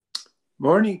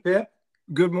Morning, Pip.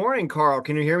 Good morning, Carl.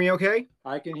 Can you hear me okay?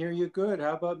 I can hear you good.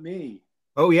 How about me?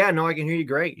 Oh yeah, no, I can hear you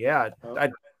great. Yeah. Oh,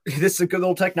 I, this is a good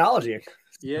little technology.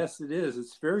 yes, it is.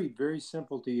 It's very, very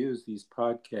simple to use these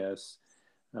podcasts.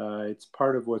 It's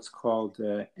part of what's called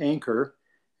Anchor,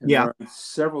 and Yeah. we're on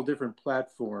several different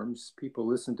platforms. People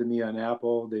listen to me on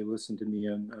Apple. They listen to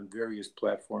me on various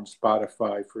platforms,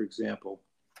 Spotify, for example.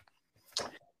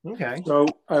 Okay. So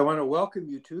I want to welcome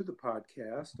you to the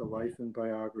podcast, A Life and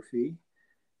Biography.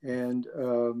 And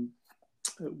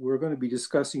we're going to be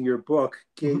discussing your book,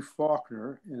 Gay Mhm.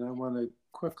 Faulkner, and I want to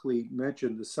quickly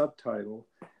mention the subtitle,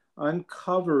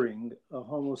 Uncovering a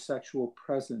Homosexual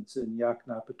Presence in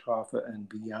Yoknapatawpha and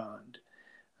Beyond.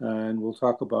 And we'll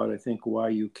talk about, I think, why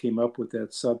you came up with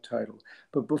that subtitle.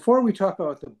 But before we talk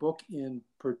about the book in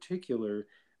particular,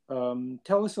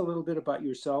 tell us a little bit about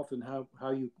yourself and how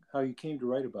you came to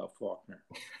write about Faulkner.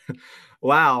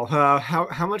 Wow.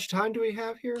 How much time do we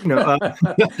have here? No. We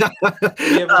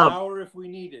have an Um, hour if we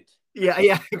need it.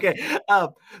 yeah. Okay. I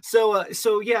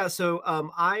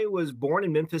was born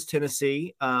in Memphis,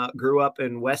 Tennessee. Grew up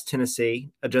in West Tennessee,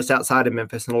 just outside of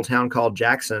Memphis, in a little town called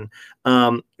Jackson.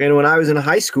 And when I was in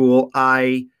high school,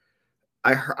 I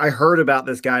heard about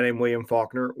this guy named William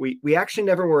Faulkner. We actually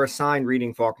never were assigned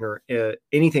reading Faulkner,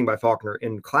 anything by Faulkner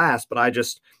in class, but I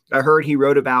heard he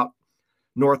wrote about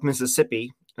North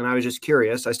Mississippi, and I was just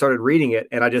curious. I started reading it,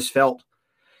 and I just felt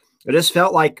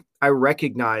like I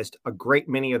recognized a great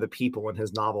many of the people in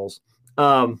his novels,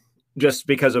 just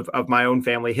because of my own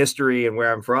family history and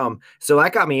where I'm from. So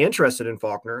that got me interested in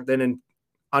Faulkner. Then in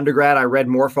undergrad, I read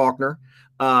more Faulkner,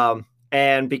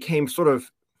 and became sort of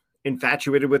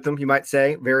infatuated with him, you might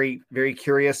say, very, very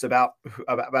curious about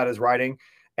his writing.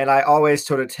 And I always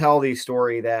sort of tell the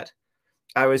story that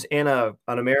I was in an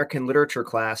American literature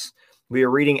class. We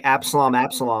were reading Absalom,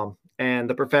 Absalom, and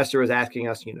the professor was asking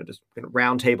us, just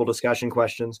round table discussion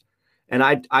questions. And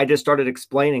I just started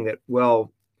explaining that,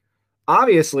 well,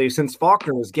 obviously, since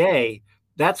Faulkner was gay,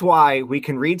 that's why we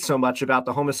can read so much about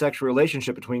the homosexual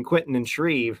relationship between Quentin and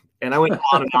Shreve. And I went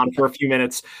on and on for a few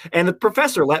minutes, and the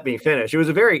professor let me finish. He was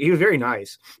very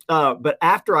nice. But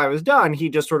after I was done, he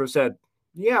just sort of said,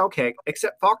 "Yeah, okay,"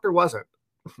 except Faulkner wasn't.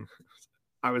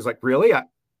 I was like, "Really? I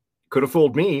could have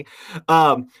fooled me."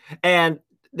 Um, and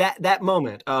that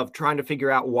moment of trying to figure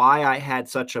out why I had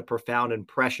such a profound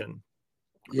impression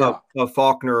of, Yeah. of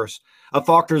Faulkner's of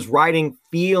Faulkner's writing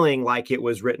feeling like it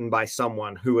was written by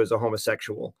someone who was a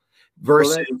homosexual Well,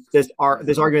 versus that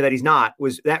this argument that he's not,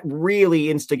 was that really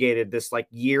instigated this like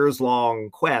years long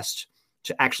quest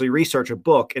to actually research a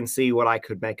book and see what I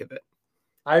could make of it.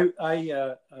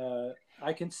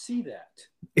 I can see that.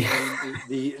 I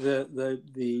mean,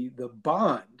 the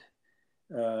bond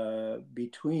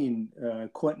between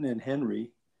Quentin and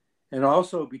Henry, and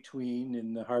also between,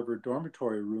 in the Harvard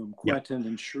dormitory room, Yeah. Quentin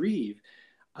and Shreve.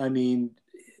 I mean,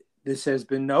 this has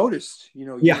been noticed.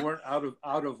 You Yeah. weren't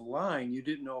out of line. You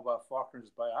didn't know about Faulkner's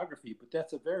biography, but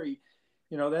that's a very,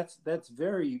 that's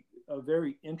very a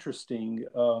very interesting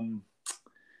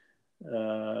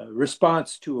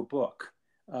response to a book,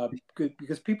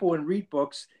 because people, when read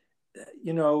books,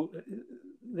 you know,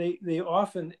 they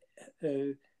often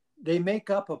they make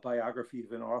up a biography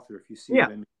of an author, if you see Yeah.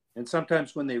 what I mean. And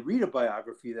sometimes when they read a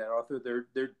biography of that author,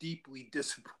 they're deeply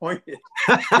disappointed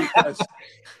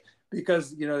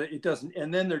because it doesn't,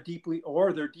 and then they're deeply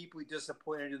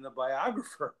disappointed in the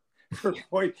biographer for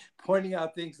pointing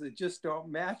out things that just don't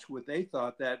match what they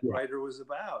thought that Yeah. writer was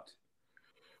about.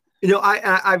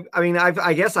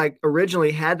 I guess I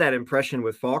originally had that impression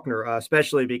with Faulkner,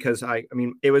 especially because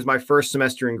it was my first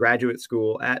semester in graduate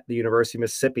school at the University of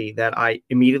Mississippi that I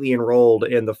immediately enrolled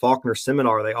in the Faulkner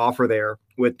seminar they offer there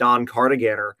with Don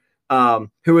Cardiganer,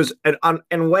 who is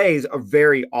in ways a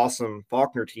very awesome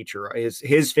Faulkner teacher.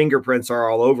 His fingerprints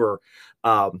are all over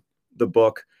the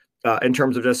book. In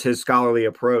terms of just his scholarly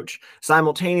approach.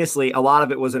 Simultaneously, a lot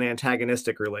of it was an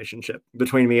antagonistic relationship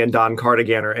between me and Don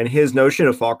Cardiganer, and his notion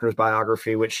of Faulkner's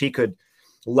biography, which he could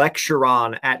lecture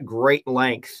on at great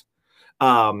length.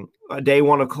 Day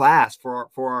one of class for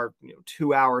our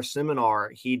 2 hour seminar,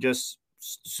 he just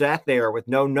sat there with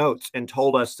no notes and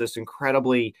told us this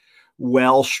incredibly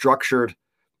well structured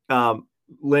um,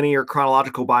 linear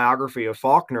chronological biography of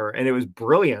Faulkner, and it was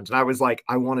brilliant. And I was like,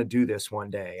 I want to do this one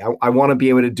day. I want to be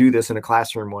able to do this in a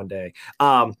classroom one day.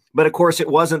 But of course, it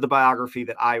wasn't the biography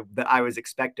that I was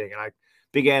expecting, and I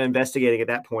began investigating at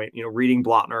that point. Reading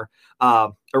Blotner,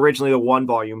 originally the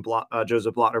one-volume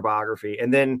Joseph Blotner biography,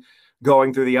 and then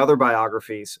going through the other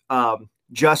biographies.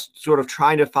 Just sort of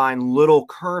trying to find little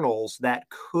kernels that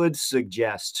could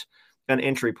suggest an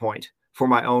entry point for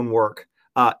my own work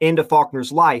into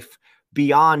Faulkner's life,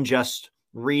 beyond just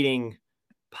reading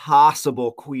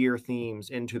possible queer themes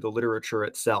into the literature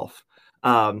itself.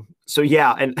 So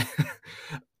yeah, and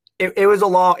it was a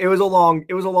long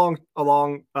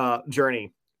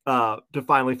journey to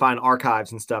finally find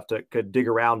archives and stuff to could dig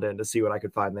around in to see what I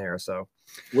could find there. So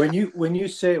when you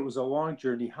say it was a long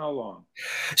journey, how long?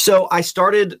 So I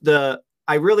started in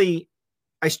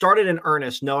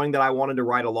earnest knowing that I wanted to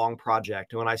write a long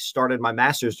project when I started my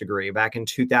master's degree back in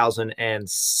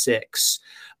 2006.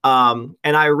 And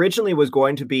I originally was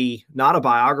going to be not a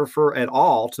biographer at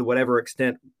all, to whatever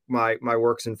extent my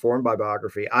work's informed by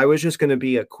biography. I was just going to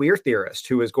be a queer theorist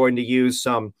who was going to use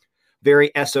some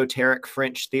very esoteric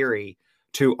French theory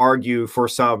to argue for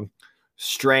some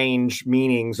strange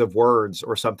meanings of words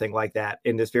or something like that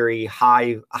in this very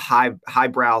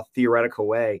highbrow theoretical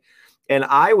way. And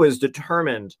I was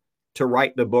determined to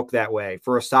write the book that way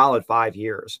for a solid 5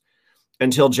 years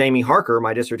until Jamie Harker,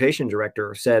 my dissertation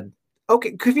director, said,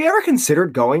 okay, have you ever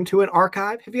considered going to an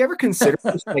archive? Have you ever considered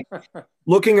just like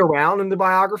looking around in the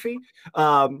biography?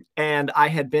 And I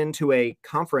had been to a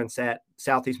conference at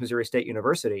Southeast Missouri State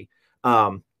University,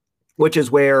 which is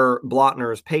where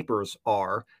Blotner's papers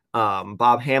are.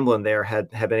 Bob Hamlin there had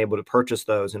been able to purchase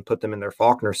those and put them in their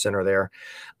Faulkner Center there.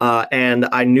 And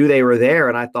I knew they were there,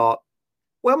 and I thought,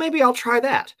 well, maybe I'll try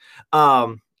that.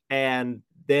 And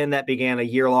then that began a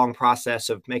year-long process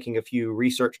of making a few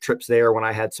research trips there when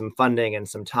I had some funding and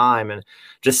some time, and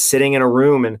just sitting in a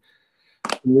room and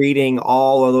reading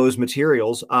all of those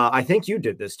materials. I think you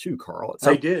did this too, Carl.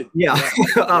 I did. Yeah.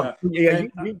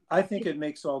 I think it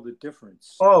makes all the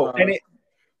difference. And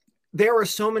there were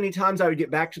so many times I would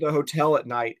get back to the hotel at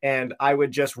night and I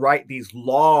would just write these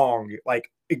long, like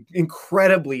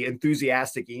incredibly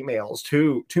enthusiastic emails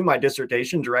to my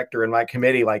dissertation director and my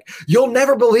committee, like, you'll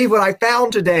never believe what I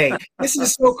found today. This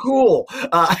is so cool.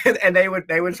 And they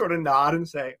would sort of nod and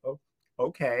say, oh,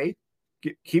 okay,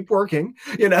 keep working,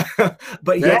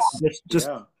 but just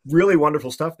really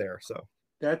wonderful stuff there. So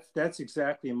that's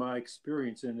exactly my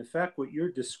experience. And in fact, what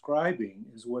you're describing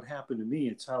is what happened to me.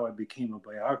 It's how I became a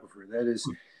biographer. That is,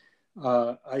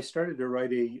 I started to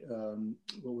write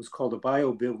what was called a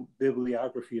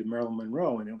bibliography of Marilyn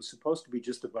Monroe, and it was supposed to be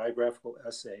just a biographical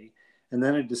essay, and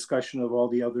then a discussion of all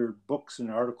the other books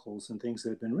and articles and things that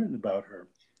had been written about her.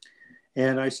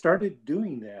 And I started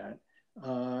doing that,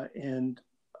 and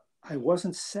I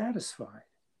wasn't satisfied.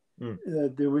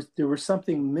 There was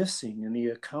something missing in the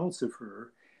accounts of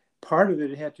her. Part of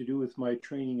it had to do with my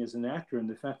training as an actor and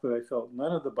the fact that I felt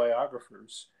none of the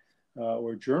biographers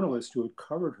or journalists who had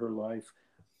covered her life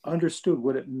understood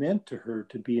what it meant to her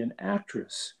to be an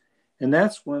actress. And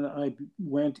that's when I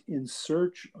went in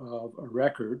search of a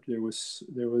record. There was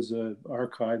an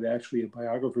archive, actually a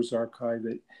biographer's archive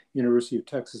at University of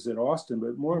Texas at Austin,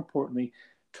 but more importantly,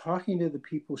 talking to the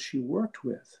people she worked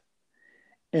with.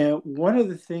 And one of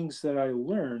the things that I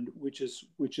learned, which is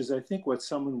I think what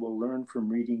someone will learn from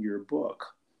reading your book,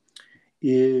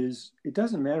 is it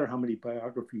doesn't matter how many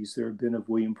biographies there have been of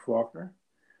William Faulkner,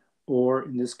 or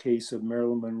in this case of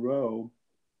Marilyn Monroe.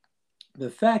 The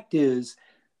fact is,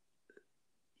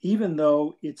 even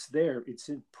though it's there, it's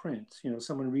in print,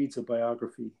 someone reads a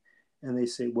biography and they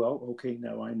say, well, okay,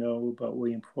 now I know about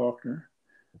William Faulkner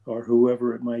or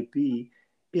whoever it might be.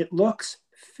 It looks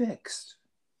fixed.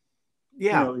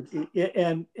 Yeah.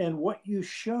 And what you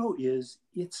show is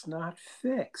it's not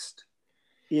fixed.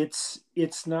 It's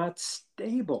not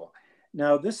stable.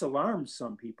 Now, this alarms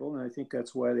some people, and I think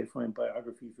that's why they find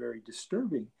biography very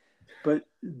disturbing. But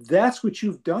that's what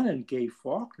you've done in Gay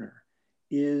Faulkner,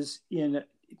 is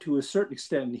to a certain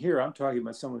extent, and here I'm talking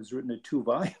about someone who's written a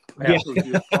 2-volume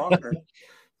biography of Faulkner.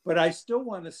 But I still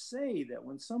want to say that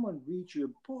when someone reads your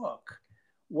book,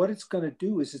 what it's going to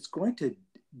do is it's going to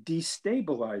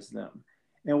destabilize them.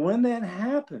 And when that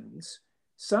happens,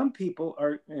 some people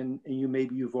are, and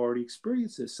you've already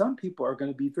experienced this, some people are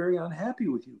going to be very unhappy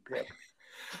with you, Pip.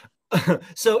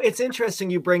 So it's interesting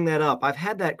you bring that up. I've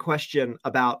had that question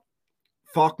about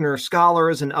Faulkner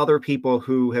scholars and other people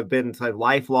who have been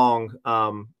lifelong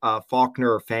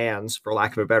Faulkner fans, for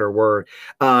lack of a better word.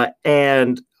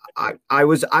 And I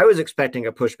was expecting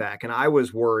a pushback, and I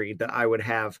was worried that I would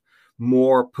have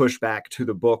more pushback to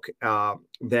the book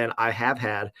than I have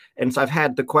had. And so I've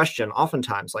had the question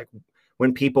oftentimes, like,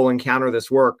 when people encounter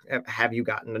this work, have you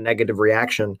gotten a negative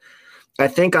reaction? I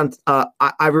think I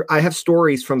have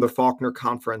stories from the Faulkner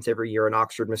Conference every year in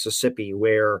Oxford, Mississippi,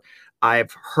 where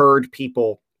I've heard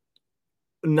people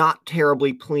not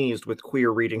terribly pleased with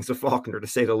queer readings of Faulkner, to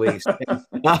say the least,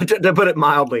 to put it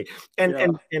mildly.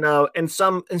 And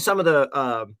some of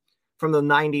the from the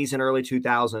 90s and early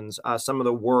 2000s, some of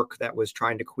the work that was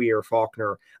trying to queer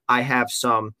Faulkner, I have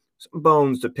some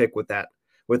bones to pick with that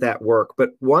with that work. But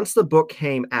once the book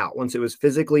came out, once it was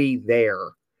physically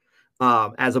there,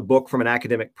 as a book from an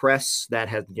academic press that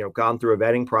has, gone through a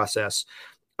vetting process,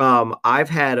 I've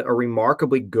had a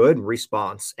remarkably good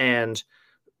response. And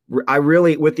I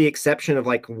really, with the exception of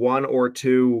like one or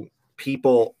two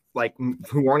people like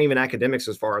who weren't even academics,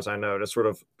 as far as I know, just sort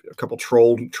of a couple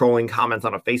trolling comments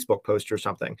on a Facebook post or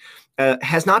something,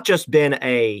 has not just been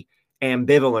a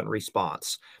ambivalent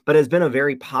response, but has been a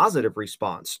very positive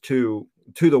response to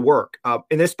the work. And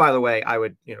this, by the way, I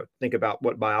would think about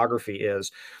what biography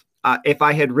is. If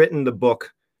I had written the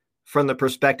book from the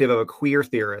perspective of a queer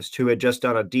theorist who had just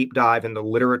done a deep dive in the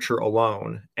literature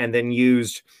alone and then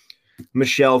used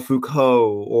Michel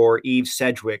Foucault or Eve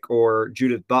Sedgwick or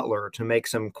Judith Butler to make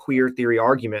some queer theory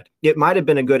argument, it might have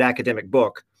been a good academic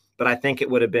book, but I think it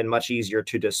would have been much easier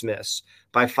to dismiss.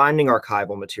 By finding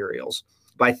archival materials,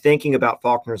 by thinking about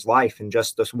Faulkner's life and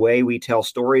just this way we tell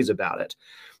stories about it,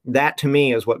 that to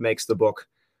me is what makes the book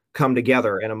come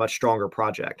together in a much stronger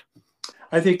project.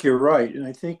 I think you're right. And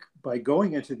I think by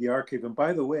going into the archive, and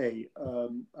by the way,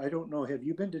 I don't know, have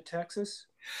you been to Texas?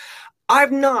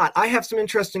 I've not. I have some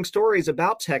interesting stories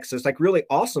about Texas, like really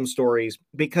awesome stories,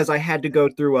 because I had to go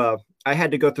through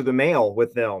the mail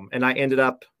with them, and I ended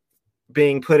up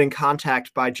being put in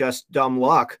contact by just dumb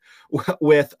luck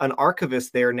with an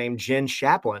archivist there named Jen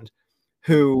Shapland,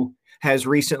 who has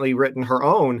recently written her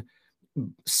own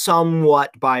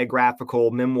somewhat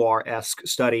biographical memoir-esque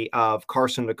study of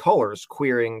Carson McCullers,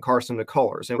 queering Carson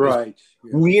McCullers. It was right.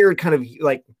 Yeah. Weird, kind of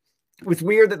like, it was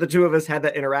weird that the two of us had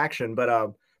that interaction, but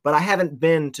I haven't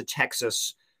been to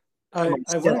Texas. I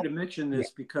wanted to mention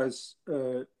this because,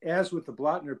 as with the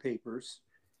Blattner papers,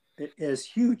 as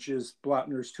huge as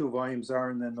Blattner's 2 volumes are,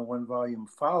 and then the 1 volume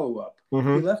follow-up, he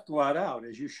left a lot out,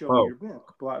 as you show in your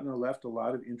book. Blattner left a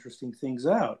lot of interesting things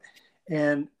out.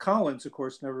 And Collins, of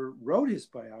course, never wrote his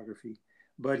biography,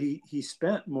 but he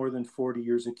spent more than 40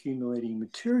 years accumulating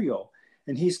material.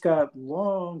 And he's got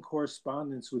long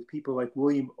correspondence with people like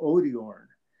William Odiorn.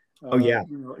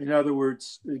 In other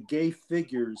words, gay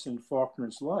figures in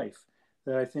Faulkner's life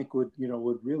that I think would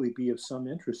really be of some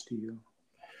interest to you.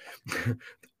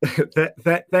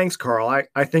 Thanks, Carl.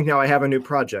 I think now I have a new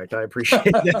project. I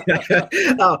appreciate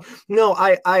that.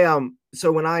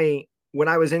 So when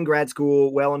I was in grad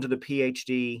school, well into the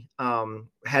PhD, I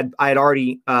had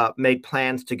already made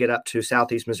plans to get up to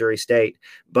Southeast Missouri State,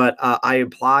 but I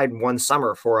applied one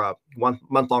summer for a 1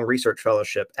 month-long research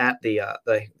fellowship at the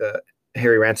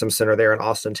Harry Ransom Center there in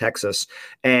Austin, Texas,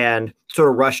 and sort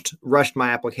of rushed my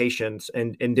applications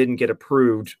and didn't get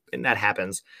approved. And that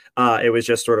happens. It was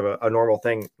just sort of a normal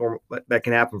thing that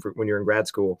can happen when you're in grad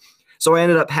school. So I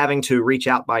ended up having to reach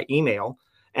out by email.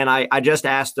 And I just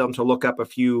asked them to look up a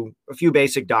few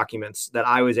basic documents that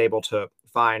I was able to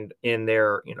find in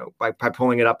there, by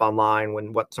pulling it up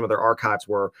online what some of their archives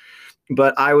were.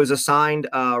 But I was assigned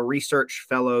a research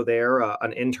fellow there,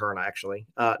 an intern actually,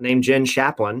 named Jen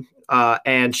Shapland,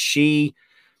 and she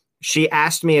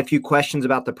asked me a few questions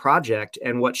about the project.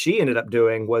 And what she ended up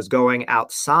doing was going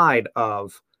outside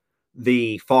of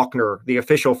the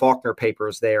official Faulkner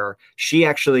papers there. She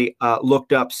actually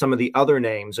looked up some of the other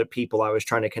names of people I was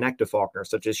trying to connect to Faulkner,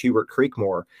 such as Hubert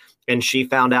Creekmore. And she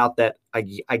found out that I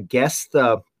guess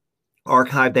the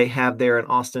archive they have there in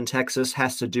Austin, Texas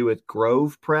has to do with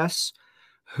Grove Press,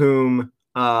 whom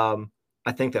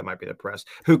I think that might be the press,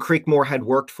 who Creekmore had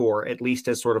worked for, at least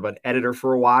as sort of an editor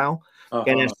for a while.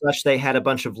 And as such, they had a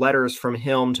bunch of letters from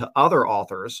him to other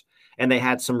authors, and they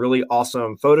had some really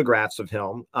awesome photographs of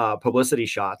him, publicity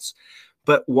shots.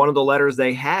 But one of the letters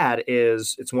they had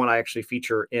it's one I actually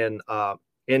feature in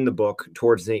the book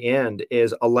towards the end,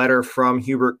 is a letter from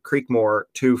Hubert Creekmore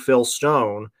to Phil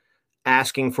Stone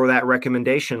asking for that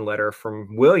recommendation letter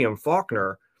from William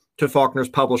Faulkner to Faulkner's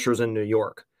publishers in New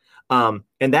York. And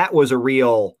that was a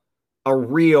real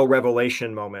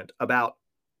revelation moment about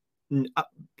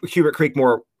Hubert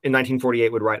Creekmore in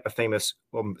 1948 would write a famous,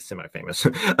 well, semi-famous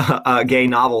gay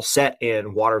novel set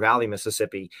in Water Valley,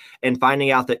 Mississippi. And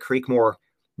finding out that Creekmore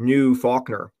knew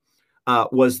Faulkner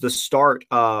was the start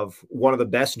of one of the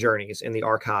best journeys in the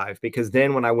archive, because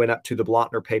then when I went up to the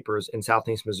Blattner papers in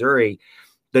Southeast Missouri,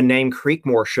 the name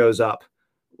Creekmore shows up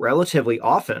relatively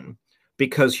often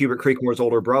because Hubert Creekmore's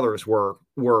older brothers were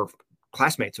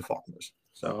classmates of Faulkner's.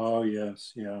 So. Oh,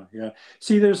 yes. Yeah.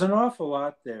 See, there's an awful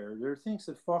lot there. There are things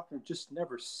that Faulkner just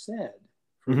never said,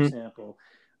 for example,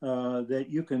 that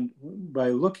you can, by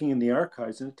looking in the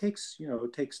archives, and it takes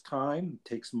time, it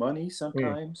takes money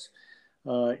sometimes.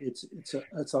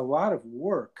 It's a lot of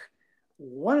work.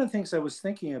 One of the things I was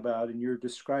thinking about, and you're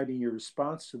describing your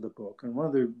response to the book, and one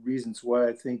of the reasons why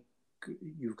I think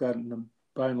you've got an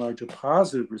by and large a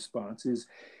positive response, is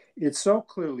it's so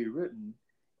clearly written.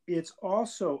 It's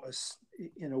also,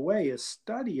 in a way, a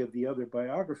study of the other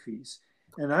biographies.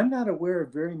 And I'm not aware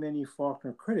of very many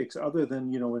Faulkner critics, other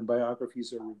than, when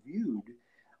biographies are reviewed.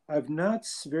 I've not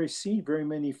seen very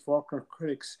many Faulkner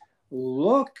critics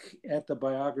look at the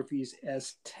biographies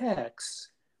as texts,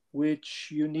 which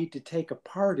you need to take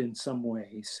apart in some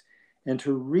ways, and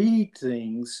to read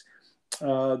things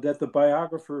that the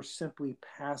biographer simply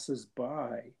passes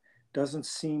by, doesn't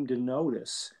seem to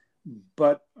notice,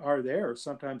 but are there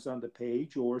sometimes on the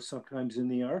page or sometimes in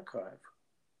the archive.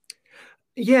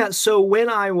 Yeah, so when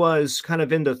I was kind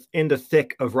of in the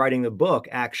thick of writing the book,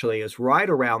 actually, is right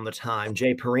around the time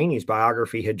Jay Perini's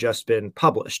biography had just been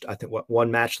published. I think One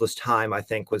Matchless Time, I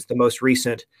think, was the most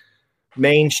recent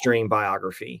mainstream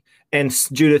biography. And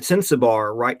Judith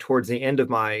Sensabar, right towards the end of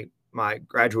my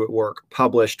graduate work,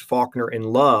 published Faulkner in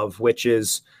Love, which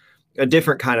is a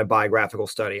different kind of biographical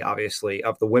study, obviously,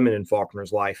 of the women in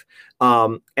Faulkner's life.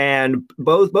 And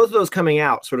both of those coming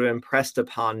out sort of impressed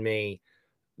upon me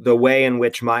the way in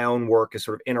which my own work is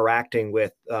sort of interacting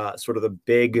with sort of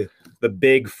the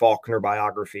big Faulkner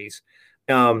biographies.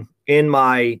 In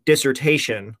my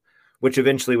dissertation, which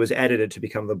eventually was edited to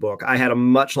become the book, I had a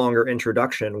much longer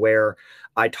introduction where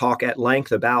I talk at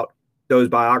length about those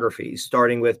biographies,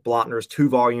 starting with Blotner's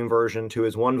 2-volume version to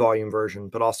his 1-volume version,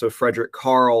 but also Frederick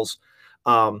Carl's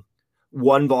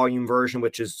 1-volume version,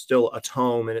 which is still a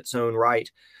tome in its own right.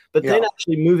 But then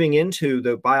actually moving into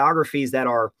the biographies that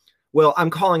are, well, I'm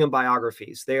calling them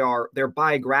biographies. They're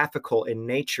biographical in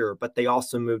nature, but they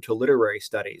also move to literary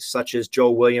studies, such as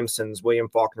Joel Williamson's William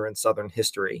Faulkner in Southern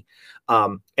History,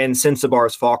 and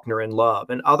Sensabar's Faulkner in Love,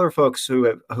 and other folks who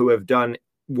have done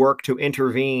work to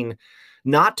intervene,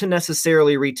 not to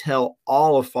necessarily retell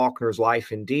all of Faulkner's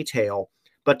life in detail,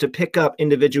 but to pick up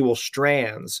individual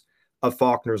strands of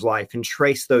Faulkner's life and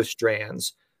trace those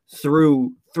strands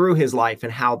through his life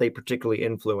and how they particularly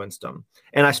influenced him.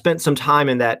 And I spent some time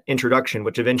in that introduction,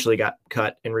 which eventually got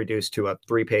cut and reduced to a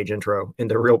 3-page intro in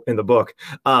the book.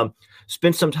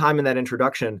 Spent some time in that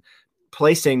introduction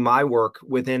placing my work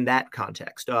within that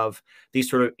context of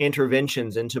these sort of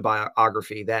interventions into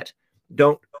biography that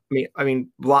don't, I mean,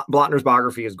 Blotner's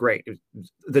biography is great.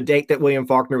 The date that William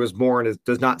Faulkner was born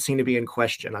does not seem to be in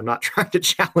question. I'm not trying to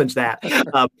challenge that,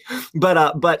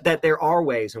 but that there are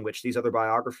ways in which these other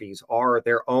biographies are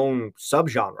their own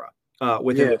subgenre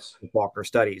within the Faulkner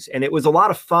studies. And it was a lot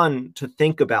of fun to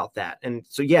think about that. And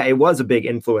so, yeah, it was a big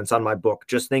influence on my book,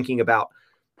 just thinking about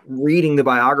reading the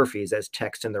biographies as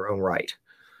text in their own right.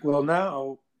 Well,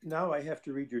 now I have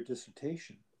to read your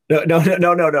dissertation. No,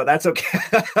 that's okay.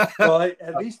 Well,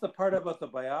 at least the part about the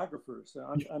biographers,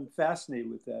 I'm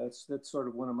fascinated with that. That's sort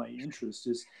of one of my interests,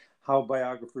 is how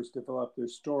biographers develop their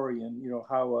story, and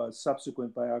how a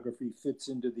subsequent biography fits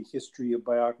into the history of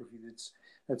biography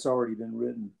that's already been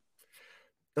written.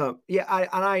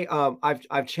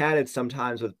 I've chatted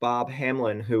sometimes with Bob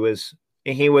Hamlin,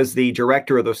 he was the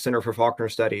director of the Center for Faulkner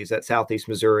Studies at Southeast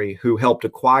Missouri, who helped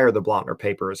acquire the Blotner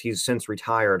papers. He's since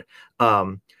retired.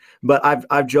 But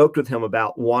I've joked with him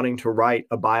about wanting to write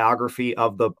a biography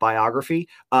of the biography.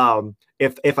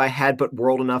 If I had but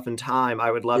world enough in time,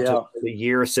 I would love to spend a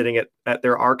year sitting at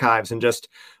their archives and just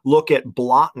look at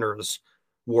Blotner's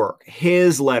work,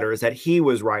 his letters that he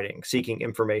was writing, seeking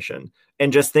information,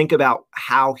 and just think about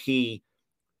how he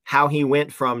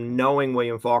went from knowing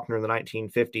William Faulkner in the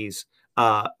 1950s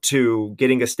to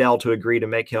getting Estelle to agree to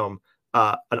make him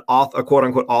a quote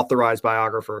unquote authorized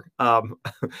biographer.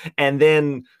 And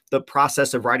then the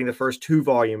process of writing the first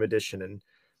 2-volume edition and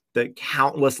the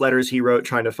countless letters he wrote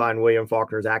trying to find William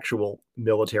Faulkner's actual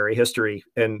military history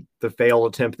and the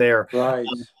failed attempt there. Right.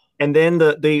 And then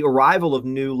the arrival of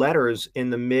new letters in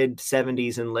the mid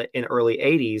 70s and early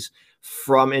 80s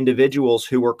from individuals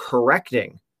who were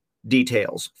correcting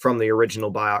details from the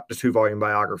original 2-volume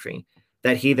biography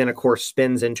that he then, of course,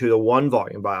 spins into the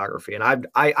 1-volume biography. And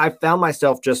I found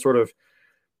myself just sort of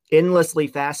endlessly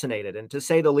fascinated. And to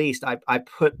say the least, I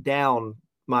put down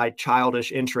my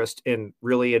childish interest in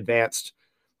really advanced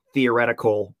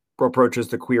theoretical approaches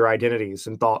to queer identities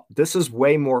and thought, this is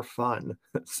way more fun.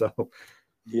 So,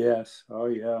 yes. Oh,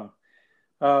 yeah.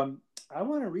 I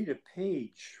want to read a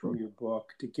page from your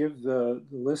book to give the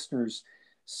listeners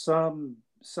some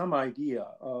idea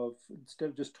of, instead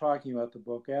of just talking about the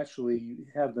book, actually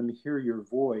have them hear your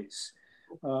voice.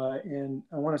 And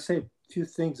I want to say a few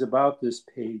things about this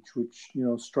page, which,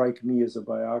 strike me as a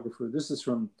biographer. This is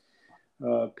from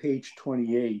page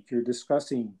 28. You're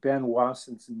discussing Ben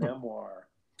Wasson's memoir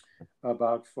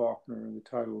about Faulkner, and the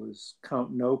title is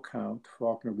Count No Count.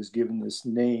 Faulkner was given this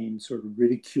name, sort of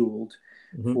ridiculed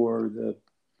for the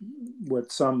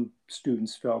what some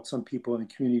students felt, some people in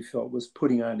the community felt, was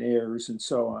putting on airs and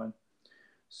so on.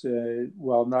 So,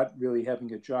 while not really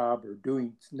having a job or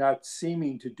not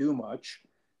seeming to do much.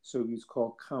 So he's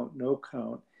called Count No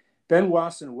Count. Ben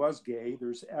Wasson was gay.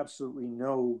 There's absolutely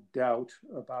no doubt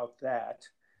about that.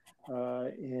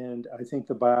 And I think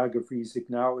the biographies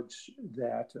acknowledge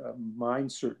that. Mine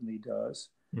certainly does.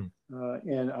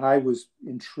 And I was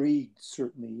intrigued,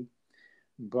 certainly,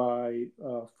 by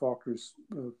Faulkner's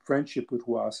friendship with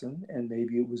Wasson, and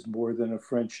maybe it was more than a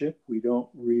friendship. We don't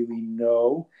really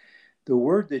know. The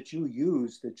word that you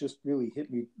used that just really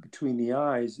hit me between the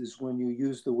eyes is when you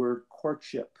use the word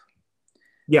courtship.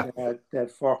 Yeah. That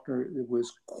Faulkner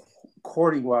was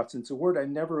courting Watson. It's a word I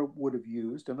never would have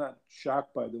used. I'm not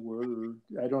shocked by the word,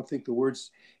 or I don't think the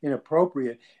word's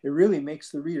inappropriate. It really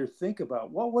makes the reader think about,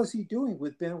 what was he doing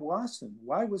with Ben Wasson?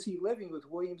 Why was he living with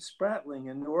William Spratling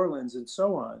in New Orleans and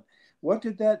so on? What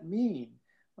did that mean?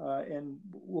 And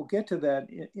we'll get to that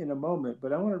in a moment,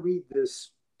 but I want to read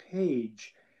this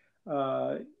page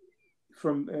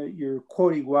from you're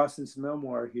quoting Wasson's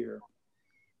memoir here.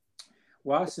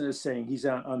 Wasson is saying he's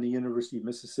on the University of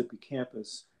Mississippi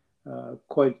campus,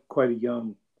 quite a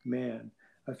young man.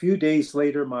 A few days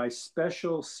later, my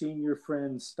special senior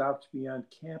friend stopped me on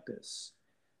campus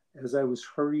as I was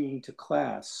hurrying to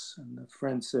class. And the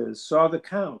friend says, "Saw the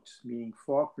Count," meaning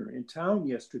Faulkner, "in town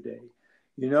yesterday.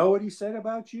 You know what he said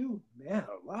about you? Man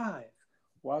alive."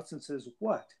 Watson says,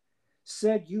 "What?"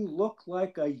 "Said you look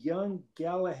like a young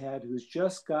Galahad who's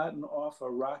just gotten off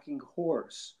a rocking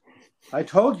horse. I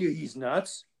told you he's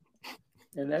nuts."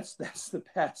 And that's the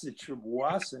passage from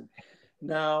Wasson.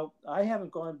 Now, I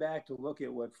haven't gone back to look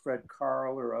at what Fred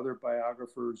Karl or other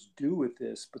biographers do with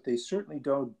this, but they certainly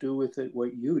don't do with it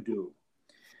what you do.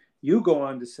 You go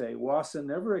on to say, Wasson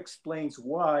never explains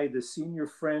why the senior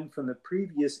friend from the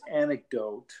previous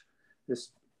anecdote, this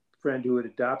friend who had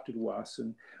adopted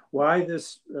Wasson, why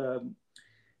this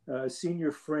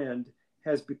senior friend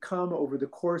has become, over the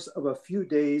course of a few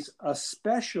days, a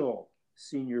special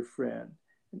senior friend.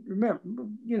 Remember,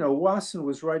 Wasson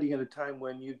was writing at a time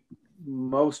when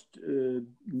most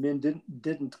men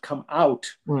didn't come out,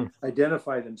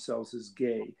 identify themselves as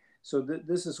gay. So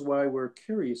this is why we're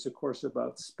curious, of course,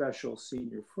 about special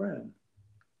senior friend.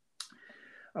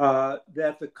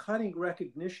 That the cutting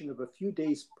recognition of a few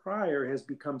days prior has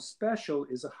become special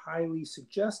is highly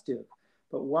suggestive.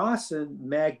 But Wasson,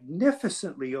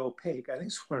 magnificently opaque, I think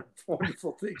it's one of the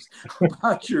wonderful things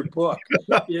about your book,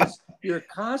 is you're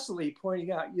constantly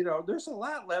pointing out, there's a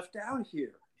lot left out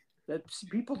here that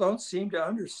people don't seem to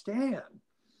understand.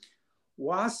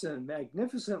 Wasson,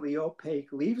 magnificently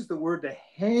opaque, leaves the word to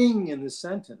hang in the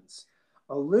sentence,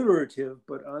 alliterative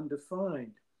but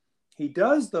undefined. He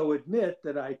does, though, admit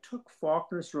that I took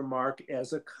Faulkner's remark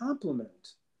as a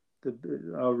compliment.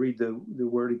 I'll read the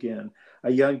word again. A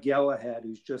young Galahad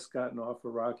who's just gotten off a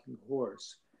rocking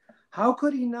horse. How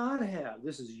could he not have?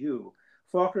 This is you.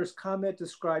 Faulkner's comment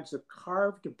describes a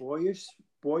carved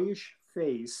boyish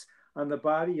face on the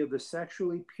body of the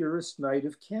sexually purest knight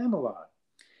of Camelot.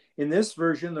 In this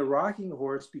version, the rocking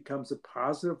horse becomes a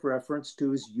positive reference to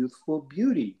his youthful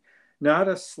beauty, not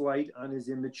a slight on his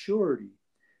immaturity.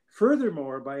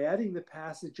 Furthermore, by adding the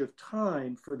passage of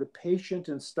time for the patient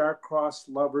and star-crossed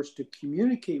lovers to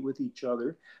communicate with each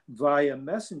other via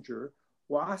messenger,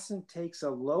 Wasson takes a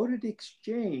loaded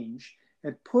exchange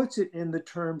and puts it in the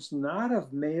terms not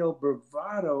of male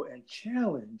bravado and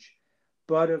challenge,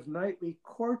 but of knightly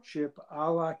courtship a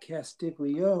la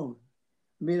Castiglione.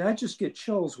 I mean, I just get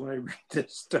chills when I read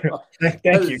this stuff. Thank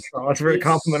you, Carl. It's very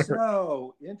complimentary.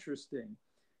 So interesting.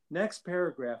 Next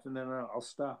paragraph, and then I'll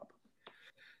stop.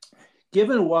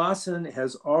 Given Wasson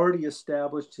has already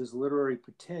established his literary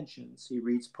pretensions, he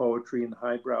reads poetry and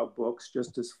highbrow books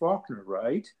just as Faulkner,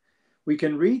 right? We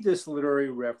can read this literary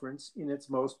reference in its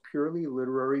most purely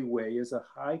literary way as a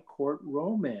high court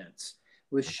romance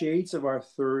with shades of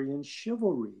Arthurian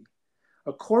chivalry.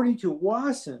 According to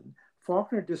Wasson,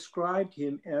 Faulkner described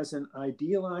him as an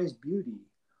idealized beauty,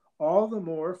 all the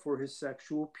more for his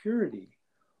sexual purity.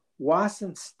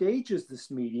 Wasson stages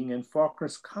this meeting and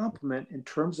Faulkner's compliment in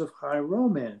terms of high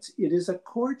romance. It is a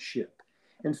courtship.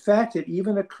 In fact, it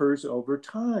even occurs over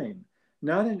time,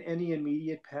 not in any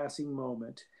immediate passing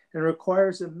moment, and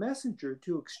requires a messenger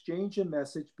to exchange a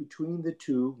message between the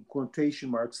two, quotation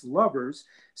marks, lovers,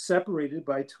 separated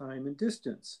by time and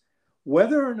distance.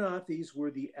 Whether or not these were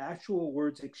the actual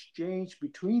words exchanged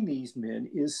between these men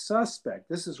is suspect.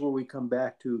 This is where we come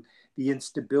back to the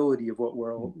instability of what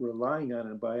we're relying on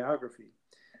in biography.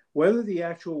 Whether the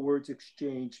actual words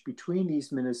exchanged between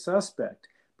these men is suspect,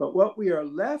 but what we are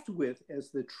left with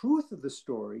as the truth of the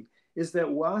story is that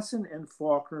Watson and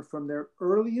Faulkner, from their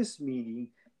earliest meeting,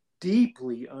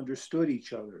 deeply understood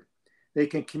each other. They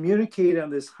can communicate on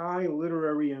this high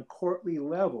literary and courtly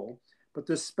level, but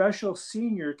the special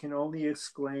senior can only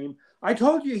exclaim, "I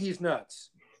told you he's nuts."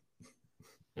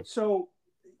 So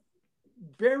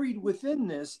buried within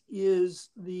this is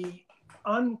the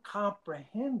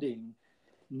uncomprehending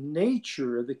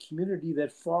nature of the community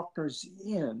that Faulkner's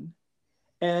in,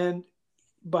 and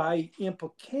by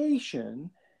implication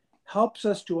helps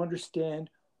us to understand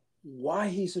why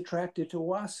he's attracted to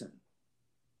Watson.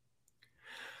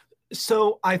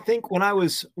 So I think when I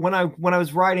was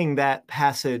writing that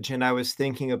passage and I was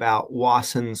thinking about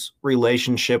Watson's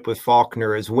relationship with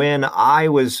Faulkner is when I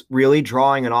was really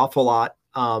drawing an awful lot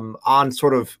on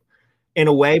sort of, in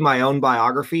a way, my own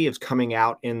biography is coming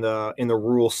out in the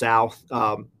rural South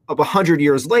of 100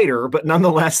 years later, but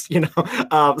nonetheless,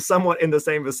 somewhat in the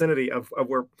same vicinity of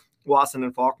where Watson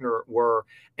and Faulkner were,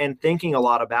 and thinking a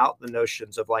lot about the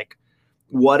notions of like,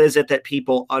 what is it that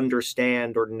people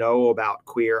understand or know about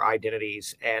queer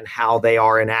identities and how they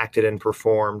are enacted and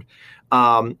performed,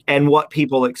 and what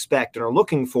people expect and are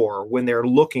looking for when they're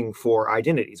looking for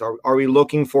identities. Are we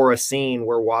looking for a scene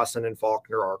where Watson and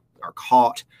Faulkner are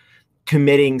caught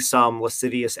committing some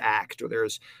lascivious act, or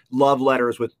there's love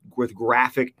letters with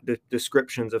graphic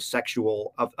descriptions of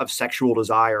sexual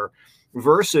desire,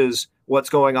 versus what's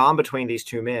going on between these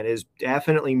two men is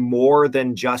definitely more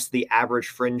than just the average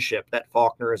friendship that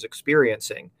Faulkner is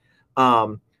experiencing.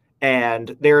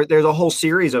 And there's a whole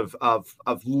series of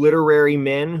literary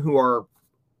men who are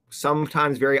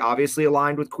sometimes very obviously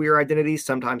aligned with queer identities,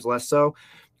 sometimes less so,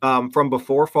 from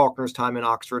before Faulkner's time in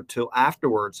Oxford till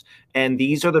afterwards. And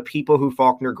these are the people who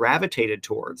Faulkner gravitated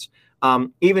towards,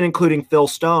 even including Phil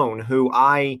Stone, who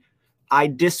I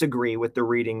disagree with the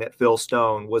reading that Phil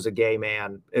Stone was a gay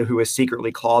man who was secretly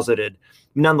closeted.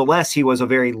 Nonetheless, he was a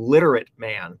very literate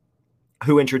man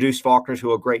who introduced Faulkner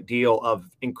to a great deal of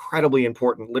incredibly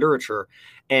important literature.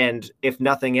 And if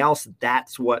nothing else,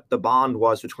 that's what the bond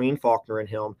was between Faulkner and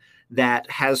him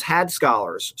that has had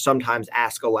scholars sometimes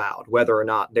ask aloud whether or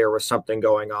not there was something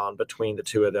going on between the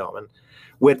two of them. And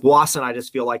with Watson, I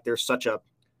just feel like there's such a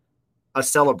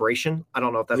celebration, I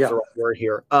don't know if that's the right word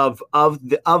here, of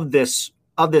this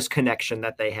connection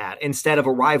that they had, instead of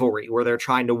a rivalry where they're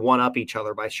trying to one up each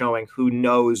other by showing who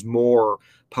knows more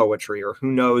poetry or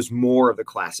who knows more of the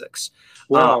classics.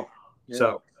 Well,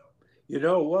 so you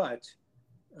know what?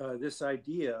 This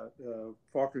idea,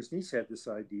 Faulkner's niece had this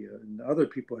idea, and other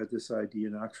people had this idea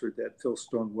in Oxford that Phil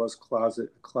Stone was closeted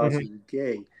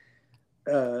gay.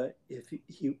 The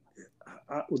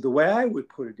way I would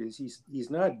put it is he's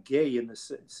not gay in the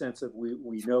sense of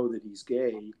we know that he's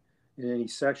gay in any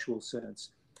sexual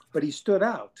sense, but he stood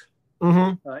out.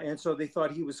 And so they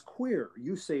thought he was queer.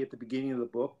 You say at the beginning of the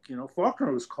book,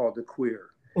 Faulkner was called a queer.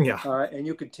 And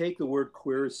you could take the word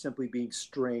queer as simply being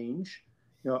strange,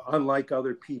 unlike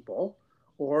other people,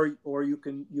 or you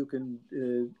can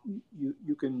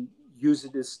use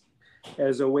it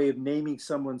as a way of naming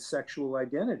someone's sexual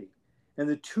identity. And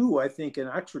the two, I think, in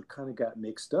Oxford kind of got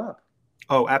mixed up.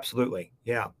 Oh, absolutely.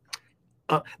 Yeah.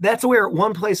 That's where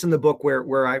one place in the book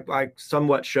where I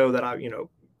somewhat show that I,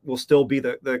 will still be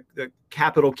the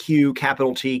capital Q,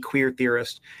 capital T queer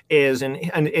theorist is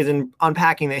in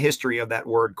unpacking the history of that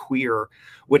word queer,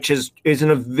 which is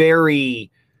in a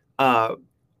very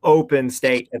open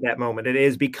state at that moment. It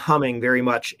is becoming very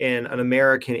much in an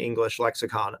American English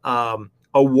lexicon,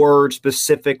 a word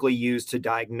specifically used to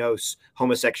diagnose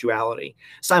homosexuality.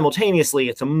 Simultaneously,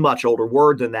 it's a much older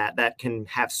word than that can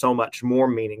have so much more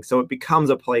meaning. So it becomes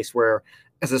a place where,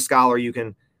 as a scholar, you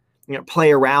can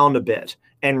play around a bit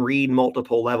and read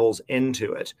multiple levels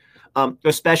into it,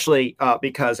 especially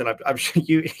because, and I'm sure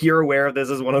you're aware of this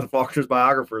as one of the Faulkner's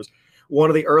biographers, one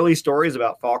of the early stories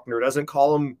about Faulkner doesn't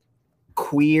call him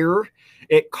queer.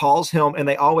 It calls him, and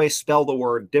they always spell the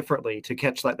word differently to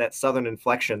catch that southern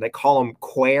inflection. They call him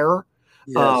queer,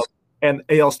 and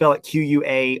they'll spell it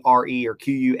Quare or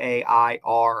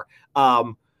Quair.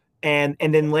 And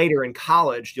then later in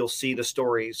college, you'll see the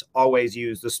stories always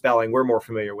use the spelling we're more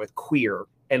familiar with, queer,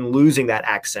 and losing that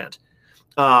accent.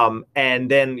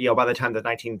 And then, by the time the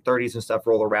 1930s and stuff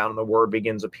roll around and the word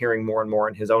begins appearing more and more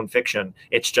in his own fiction,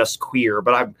 it's just queer.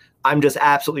 But I'm just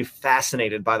absolutely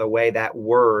fascinated by the way that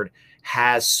word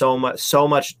has so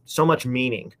much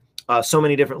meaning, so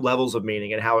many different levels of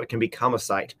meaning, and how it can become a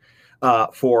site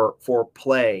for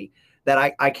play that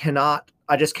I can't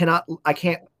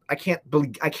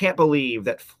believe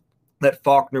that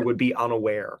Faulkner would be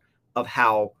unaware of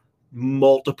how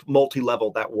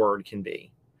multi-level that word can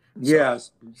be.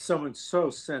 Yes, someone so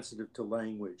sensitive to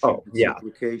language and Oh, its yeah.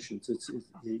 implications.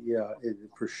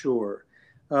 For sure.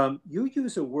 You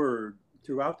use a word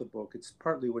throughout the book. It's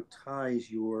partly what ties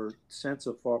your sense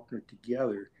of Faulkner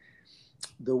together.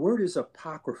 The word is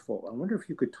apocryphal. I wonder if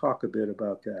you could talk a bit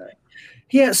about that.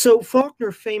 Yeah, so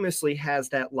Faulkner famously has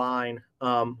that line,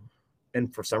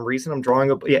 and for some reason I'm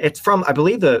drawing up. Yeah, it's from, I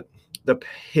believe, the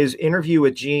his interview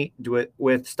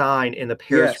with Stein in the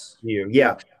Paris Yes. Review.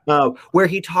 Yeah, Yeah. where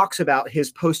he talks about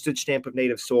his postage stamp of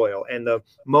native soil and the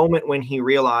moment when he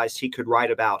realized he could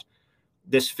write about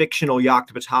this fictional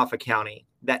Yoknapatawpha County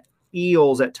that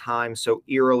feels at times so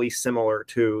eerily similar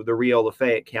to the real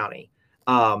Lafayette County,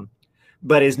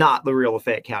 but is not the real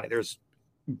Lafayette County. There's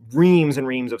reams and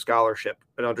reams of scholarship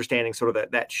and understanding sort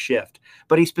of that shift.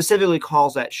 But he specifically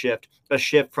calls that shift a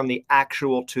shift from the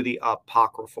actual to the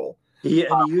apocryphal. He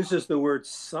uses the word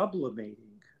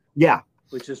sublimating, Yeah.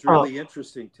 which is Uh, really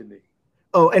interesting to me.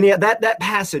 oh, and yeah, that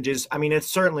passage is, I mean, it's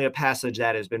certainly a passage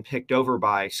that has been picked over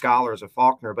by scholars of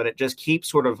Faulkner, but it just keeps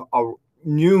sort of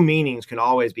new meanings can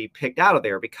always be picked out of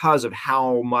there because of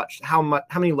how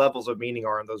many levels of meaning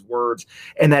are in those words,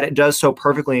 and that it does so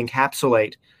perfectly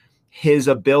encapsulate his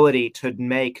ability to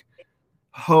make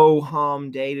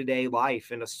ho-hum day-to-day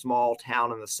life in a small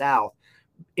town in the South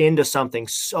into something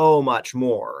so much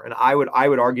more. And I would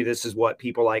argue this is what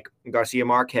people like Garcia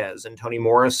Marquez and Toni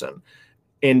Morrison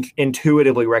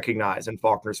intuitively recognize in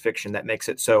Faulkner's fiction that makes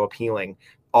it so appealing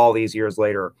all these years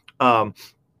later.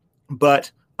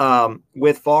 But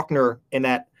with Faulkner and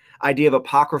that idea of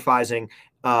apocryphizing,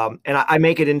 and I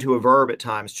make it into a verb at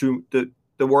times, to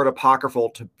the word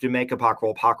apocryphal, to make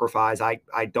apocryphal, apocryphize.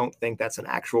 I don't think that's an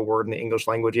actual word in the English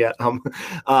language yet.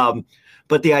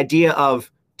 But the idea of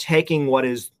taking what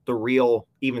is the real,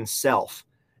 even self,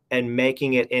 and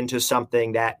making it into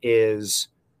something that is,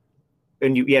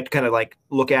 and you have to kind of like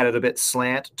look at it a bit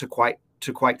slant to quite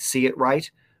see it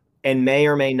right, and may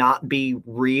or may not be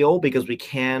real because we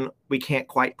can't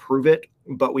quite prove it,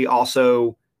 but we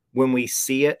also, when we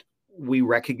see it, we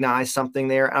recognize something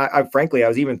there. Frankly, I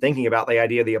was even thinking about the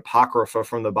idea of the apocrypha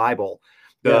from the Bible,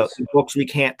 the Yes. books we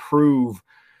can't prove.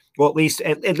 Well, at least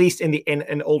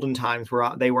in olden times,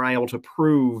 where they were able to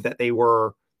prove that they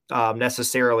were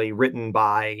necessarily written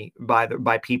by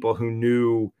people who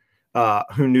knew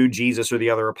Jesus or the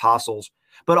other apostles.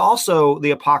 But also,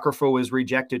 the apocrypha was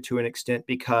rejected to an extent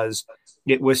because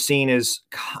it was seen as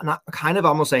kind of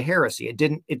almost a heresy. It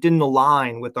didn't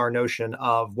align with our notion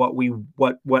of what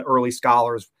early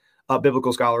scholars,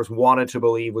 biblical scholars, wanted to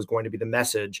believe was going to be the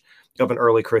message of an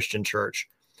early Christian church.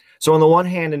 So on the one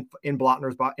hand, in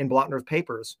Blattner's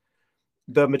papers,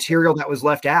 the material that was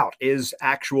left out is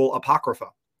actual apocrypha.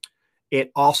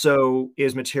 It also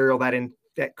is material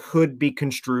that could be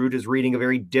construed as reading a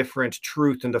very different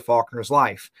truth into Faulkner's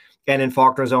life. And in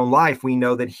Faulkner's own life, we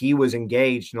know that he was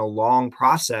engaged in a long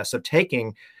process of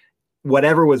taking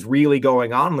whatever was really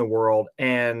going on in the world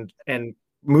and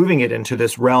moving it into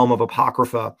this realm of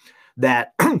apocrypha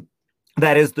that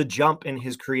that is the jump in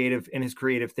his creative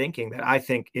thinking that I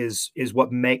think is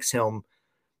what makes him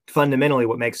fundamentally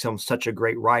what makes him such a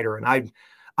great writer. And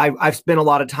I've spent a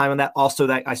lot of time on that. Also,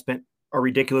 that I spent a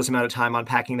ridiculous amount of time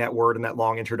unpacking that word in that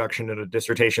long introduction to a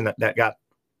dissertation that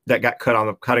got cut on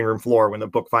the cutting room floor when the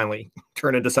book finally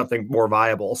turned into something more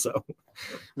viable. So,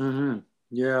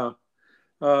 Yeah.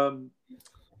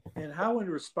 And how, in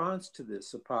response to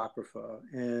this apocrypha,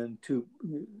 and to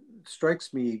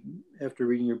strikes me after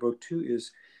reading your book too,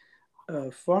 is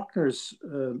Faulkner's.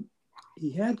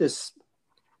 He had this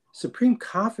supreme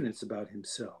confidence about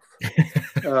himself.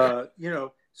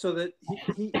 So that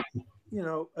he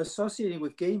associating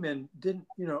with gay men didn't.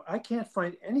 I can't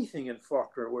find anything in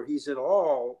Faulkner where he's at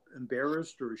all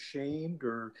embarrassed or ashamed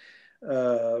or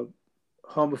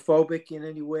homophobic in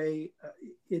any way.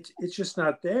 It's just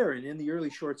not there. And in the early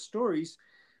short stories,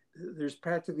 there's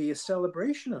practically a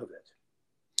celebration of it.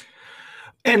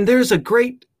 And there's a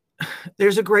great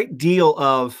deal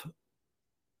of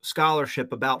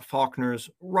scholarship about Faulkner's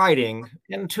writing,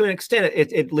 and to an extent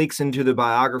it leaks into the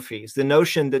biographies, the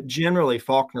notion that generally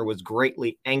Faulkner was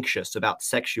greatly anxious about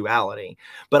sexuality.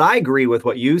 But I agree with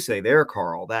what you say there,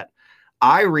 Carl, that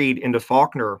I read into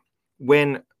Faulkner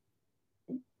when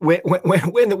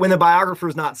the biographer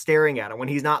is not staring at him, when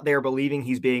he's not there believing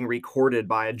he's being recorded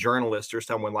by a journalist or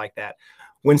someone like that,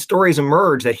 when stories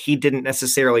emerge that he didn't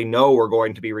necessarily know were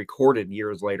going to be recorded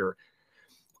years later.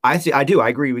 I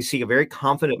agree. We see a very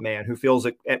confident man who feels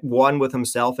at one with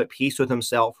himself, at peace with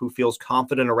himself, who feels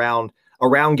confident around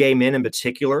gay men in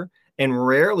particular, and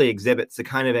rarely exhibits the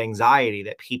kind of anxiety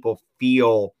that people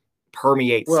feel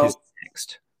permeates his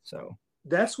text. So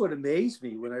that's what amazed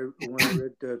me when I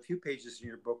read a few pages in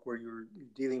your book where you're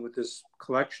dealing with this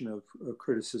collection of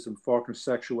criticism, Faulkner's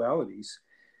sexualities,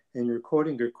 and you're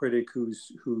quoting a critic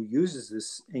who uses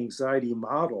this anxiety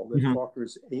model that Mhm.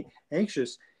 Faulkner's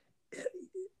anxious.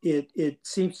 It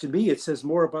seems to me it says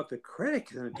more about the critic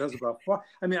than it does about Faulkner.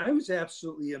 I mean, I was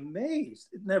absolutely amazed.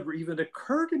 It never even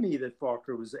occurred to me that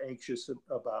Faulkner was anxious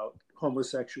about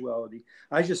homosexuality.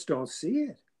 I just don't see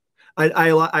it.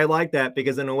 I like that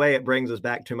because in a way it brings us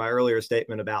back to my earlier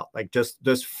statement about like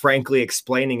just frankly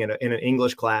explaining in an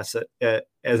English class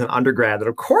as an undergrad that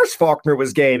of course Faulkner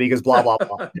was gay because blah blah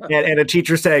blah, and a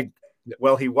teacher saying,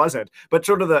 well, he wasn't, but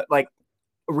sort of the like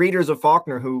readers of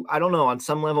Faulkner who I don't know on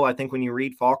some level I think when you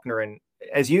read Faulkner and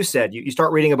as you said you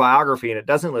start reading a biography and it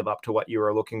doesn't live up to what you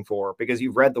are looking for because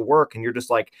you've read the work and you're just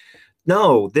like,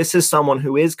 no, this is someone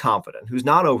who is confident, who's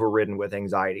not overridden with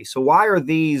anxiety. So why are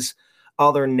these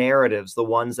other narratives the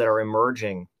ones that are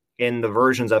emerging in the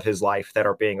versions of his life that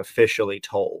are being officially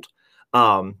told?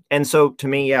 And so to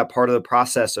me, yeah, part of the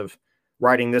process of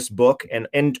writing this book and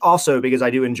also because I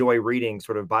do enjoy reading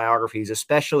sort of biographies,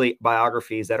 especially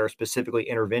biographies that are specifically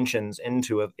interventions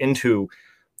into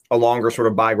a longer sort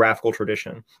of biographical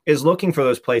tradition, is looking for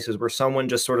those places where someone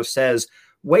just sort of says,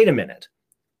 wait a minute,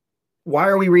 why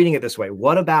are we reading it this way?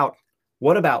 What about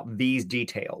these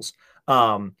details?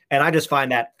 And I just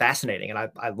find that fascinating,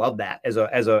 and I love that as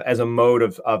a mode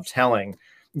of telling.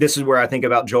 This is where I think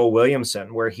about Joel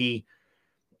Williamson, where he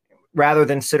rather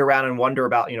than sit around and wonder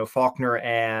about Faulkner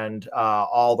and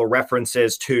all the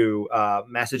references to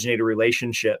miscegenated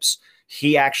relationships,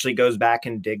 he actually goes back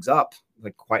and digs up,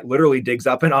 like quite literally digs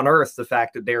up and unearths the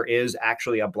fact that there is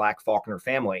actually a Black Faulkner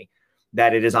family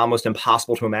that it is almost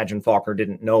impossible to imagine Faulkner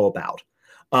didn't know about.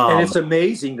 And Um, it's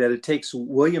amazing that it takes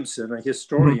Williamson, a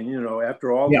historian,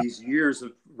 after all yeah. these years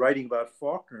of writing about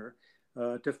Faulkner,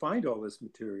 to find all this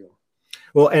material.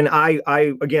 Well, and I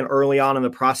again early on in the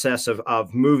process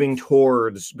of moving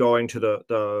towards going to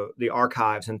the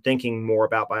archives and thinking more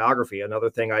about biography. Another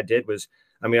thing I did was,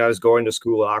 I mean, I was going to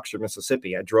school at Oxford,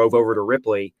 Mississippi. I drove over to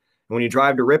Ripley, and when you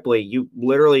drive to Ripley, you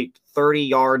literally 30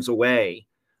 yards away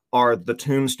are the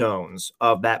tombstones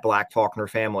of that Black Faulkner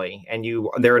family, and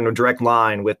they're in a direct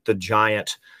line with the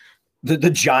giant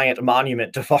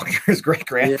monument to Faulkner's great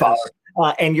grandfather.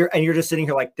 Yes. And you're just sitting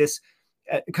here like this,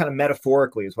 kind of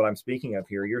metaphorically is what I'm speaking of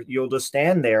here. You'll just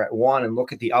stand there at one and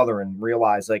look at the other and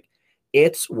realize like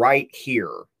it's right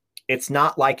here. It's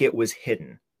not like it was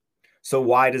hidden. So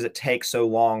why does it take so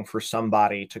long for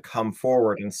somebody to come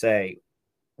forward and say,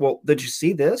 "Well, did you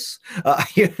see this?"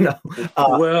 You know.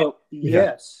 Well, Yeah.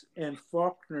 yes. And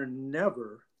Faulkner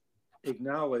never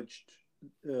acknowledged,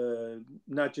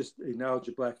 not just acknowledged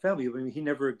a Black family. I mean, he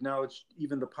never acknowledged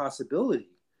even the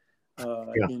possibility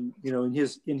Yeah.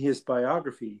 in his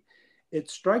biography. It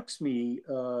strikes me,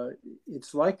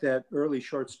 it's like that early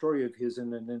short story of his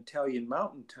in an Italian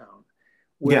mountain town,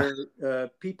 Yeah. where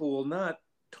people will not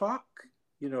talk.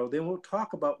 They won't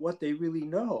talk about what they really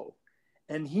know,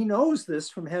 and he knows this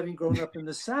from having grown up in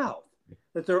the South.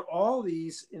 That there are all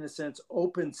these, in a sense,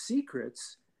 open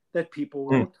secrets that people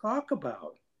Mm. won't talk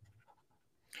about.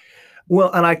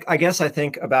 Well, and I guess I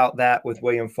think about that with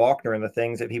William Faulkner and the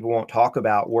things that people won't talk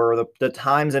about were the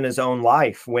times in his own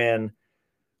life when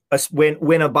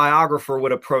a biographer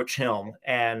would approach him,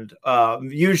 and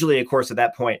usually, of course, at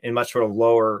that point, in much sort of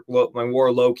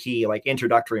more low key, like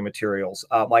introductory materials,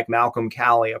 like Malcolm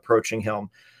Cowley approaching him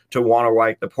to want to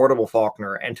write the Portable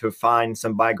Faulkner and to find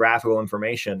some biographical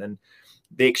information, and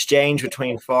the exchange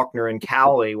between Faulkner and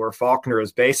Cowley, where Faulkner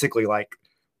is basically like,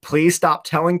 please stop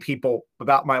telling people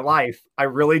about my life. I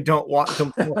really don't want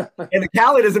them to. And the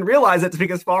Cowley doesn't realize it's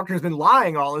because Faulkner's been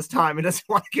lying all this time and doesn't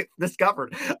want to get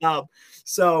discovered.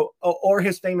 Or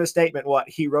his famous statement, what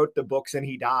he wrote the books and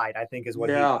he died, I think is what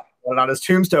he Yeah. wrote on his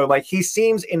tombstone. Like he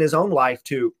seems in his own life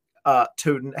to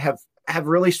have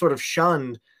really sort of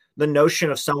shunned the notion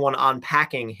of someone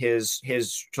unpacking his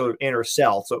sort of inner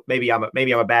self. So maybe I'm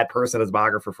a bad person as a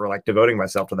biographer for like devoting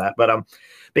myself to that. But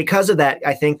because of that,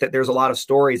 I think that there's a lot of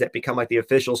stories that become like the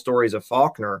official stories of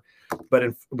Faulkner.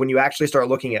 But when you actually start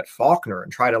looking at Faulkner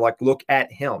and try to like look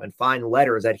at him and find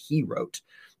letters that he wrote,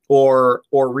 or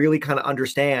really kind of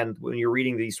understand when you're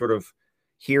reading these sort of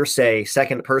hearsay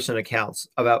second person accounts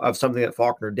of something that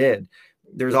Faulkner did,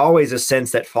 there's always a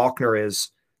sense that Faulkner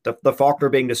is the Faulkner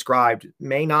being described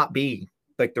may not be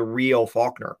like the real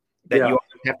Faulkner, that Yeah. you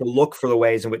have to look for the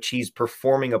ways in which he's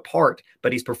performing a part,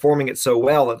 but he's performing it so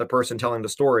well that the person telling the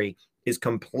story is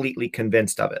completely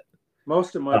convinced of it.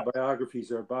 Most of my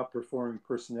biographies are about performing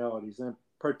personalities. I'm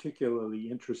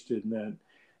particularly interested in that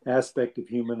aspect of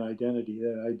human identity,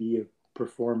 that idea of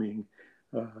performing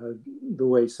the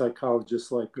way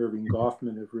psychologists like Irving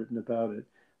Goffman have written about it.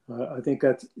 I think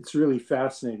it's really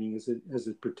fascinating as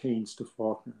it pertains to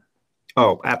Faulkner.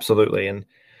 Oh, absolutely. And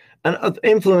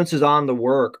influences on the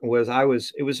work was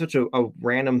it was such a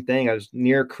random thing. I was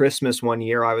near Christmas one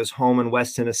year. I was home in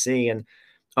West Tennessee, and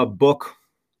a book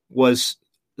was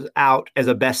out as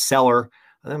a bestseller.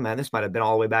 Oh man, this might have been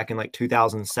all the way back in like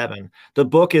 2007. The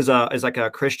book is like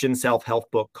a Christian self-help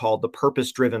book called The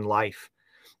Purpose-Driven Life.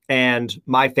 And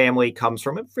my family comes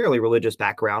from a fairly religious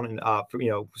background,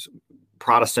 and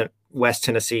Protestant West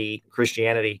Tennessee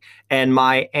Christianity. And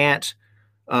my aunt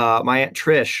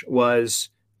Trish was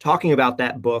talking about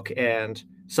that book, and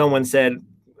someone said,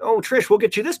 "Oh, Trish, we'll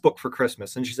get you this book for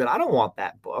Christmas." And she said, "I don't want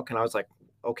that book." And I was like,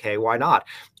 "Okay, why not?"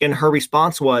 And her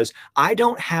response was, "I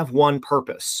don't have one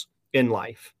purpose in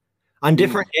life. On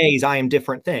different days, I am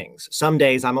different things. Some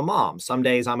days I'm a mom. Some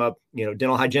days I'm a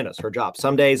dental hygienist, her job.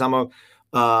 Some days I'm a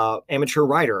amateur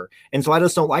writer. And so I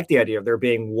just don't like the idea of there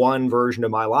being one version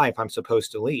of my life I'm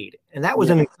supposed to lead." And that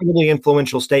was an incredibly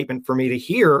influential statement for me to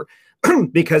hear,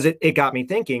 because it got me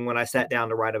thinking when I sat down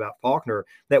to write about Faulkner,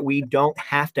 that we don't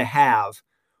have to have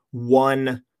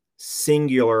one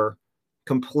singular,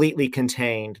 completely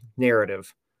contained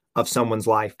narrative of someone's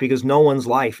life, because no one's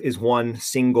life is one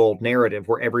single narrative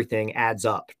where everything adds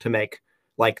up to make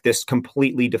like this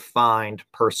completely defined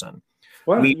person.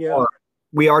 Well,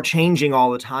 we are changing all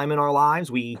the time in our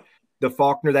lives. The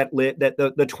Faulkner that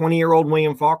the 20-year-old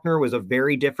William Faulkner was a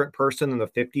very different person than the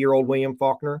 50-year-old William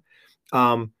Faulkner.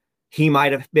 He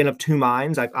might have been of two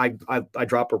minds. I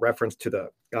drop a reference to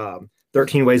the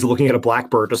 13 Ways of Looking at a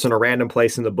Blackbird just in a random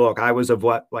place in the book. I was of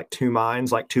like two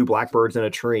minds, like two blackbirds in a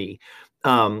tree.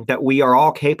 That we are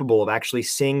all capable of actually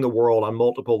seeing the world on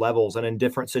multiple levels and in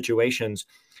different situations,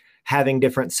 having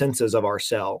different senses of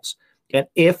ourselves. And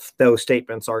if those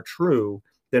statements are true,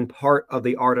 then part of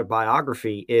the art of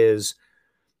biography is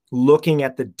looking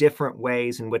at the different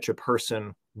ways in which a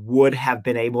person would have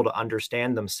been able to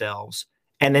understand themselves,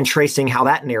 and then tracing how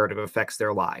that narrative affects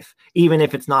their life, even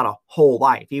if it's not a whole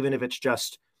life, even if it's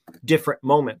just different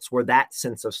moments where that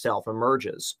sense of self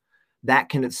emerges. That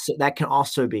can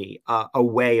also be a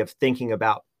way of thinking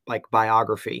about like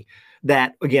biography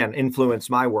that, again, influenced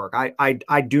my work.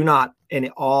 I do not in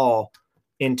all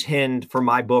intend for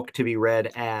my book to be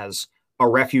read as a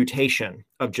refutation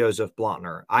of Joseph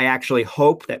Blattner. I actually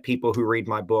hope that people who read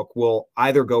my book will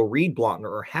either go read Blattner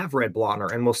or have read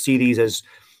Blattner and will see these as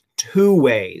two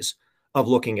ways of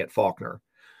looking at Faulkner,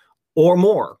 or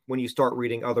more when you start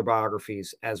reading other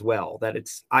biographies as well. That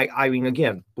it's, I mean,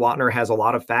 again, Blattner has a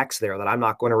lot of facts there that I'm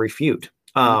not going to refute.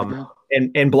 And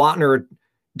Blattner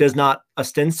does not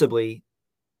ostensibly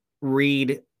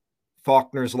read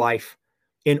Faulkner's life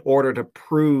in order to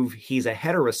prove he's a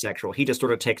heterosexual. He just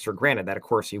sort of takes for granted that, of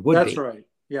course, he would be. That's right.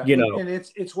 Yeah. And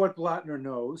it's what Blattner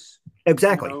knows.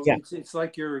 Exactly. Yeah. It's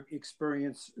like your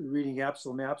experience reading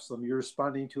Absalom. You're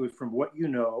responding to it from what you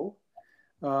know.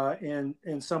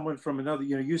 And someone from another,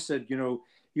 you said,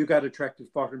 you got attracted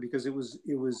to Faulkner because it was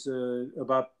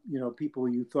about, people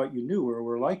you thought you knew or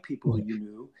were like people you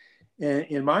knew. And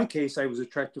in my case, I was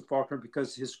attracted to Faulkner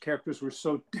because his characters were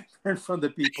so different from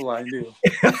the people I knew.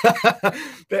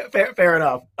 Fair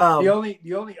enough.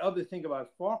 The only other thing about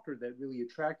Faulkner that really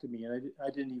attracted me, and I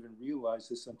didn't even realize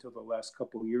this until the last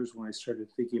couple of years when I started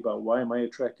thinking about why am I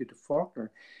attracted to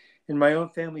Faulkner. In my own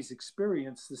family's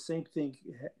experience, the same thing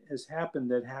has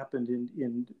happened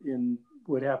in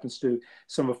what happens to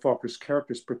some of Faulkner's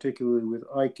characters, particularly with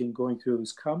Ike and going through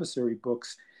his commissary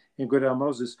books in Good Al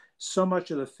Moses. So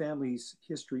much of the family's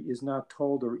history is not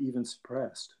told or even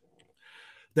suppressed.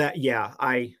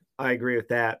 I agree with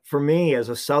that. For me, as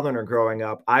a Southerner growing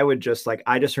up, I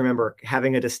just remember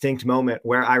having a distinct moment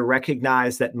where I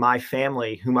recognized that my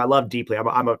family, whom I love deeply,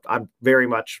 I'm very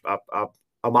much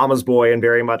a mama's boy and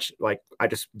very much I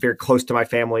just very close to my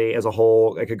family as a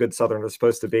whole, like a good Southerner is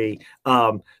supposed to be.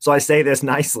 So I say this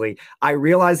nicely. I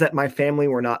realized that my family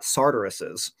were not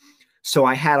Sartorises. So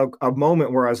I had a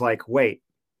moment where I was like, wait,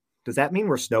 does that mean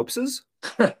we're Snopeses?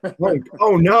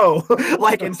 Oh no.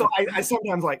 And so I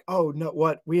sometimes oh no,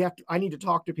 what I need to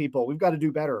talk to people. We've got to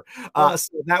do better. So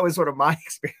that was sort of my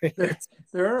experience.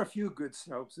 There are a few good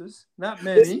Snopeses, not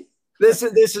many. This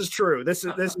is true. This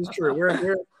is true.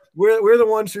 We're the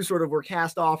ones who sort of were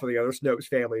cast off of the other Snopes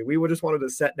family. We just wanted to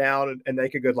sit down and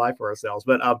make a good life for ourselves.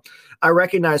 But I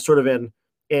recognize sort of in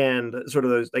sort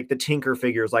of those like the tinker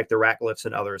figures like the Ratcliffes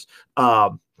and others,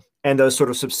 and those sort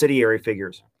of subsidiary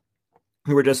figures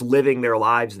who were just living their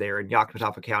lives there in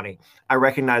Yakima County. I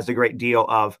recognized a great deal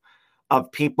of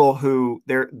people who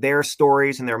their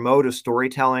stories and their mode of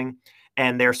storytelling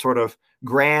and their sort of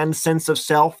grand sense of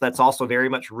self that's also very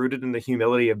much rooted in the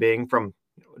humility of being from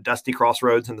dusty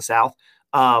crossroads in the South.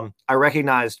 I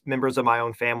recognized members of my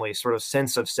own family's sort of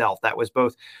sense of self that was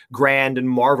both grand and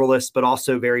marvelous, but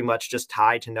also very much just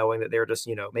tied to knowing that they're just,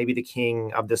 maybe the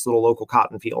king of this little local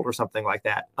cotton field or something like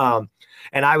that.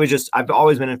 And I've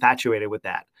always been infatuated with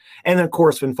that. And then, of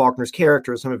course, when Faulkner's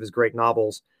characters, some of his great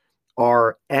novels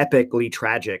are epically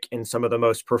tragic in some of the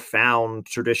most profound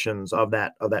traditions of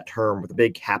that term with a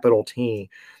big capital T.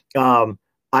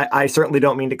 I certainly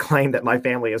don't mean to claim that my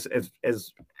family has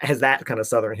that kind of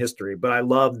Southern history, but I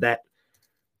love that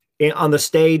on the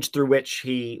stage through which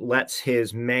he lets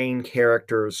his main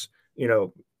characters,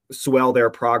 swell their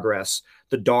progress,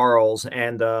 the Darls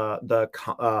and the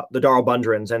Darl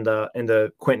Bundrens and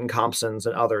the Quentin Compsons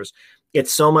and others.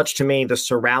 It's so much to me the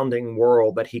surrounding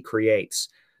world that he creates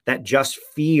that just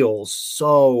feels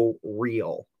so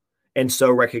real and so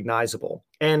recognizable.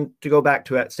 And to go back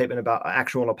to that statement about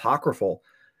actual and apocryphal,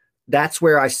 that's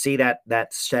where I see that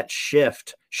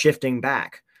shifting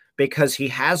back, because he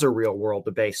has a real world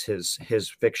to base his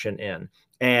fiction in.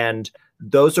 And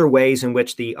those are ways in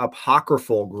which the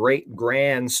apocryphal, great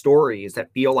grand stories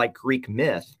that feel like Greek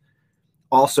myth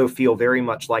also feel very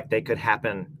much like they could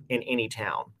happen in any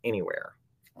town, anywhere.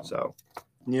 So,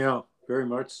 yeah, very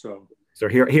much so. So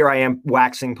here I am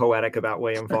waxing poetic about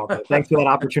William Faulkner. Thanks for that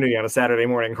opportunity on a Saturday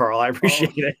morning, Carl. I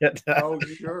appreciate it. Oh,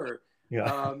 sure.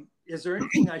 Yeah. Is there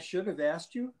anything I should have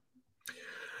asked you?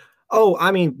 Oh,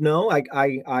 I mean, no,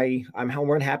 I'm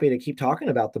more than happy to keep talking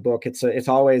about the book. It's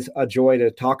always a joy to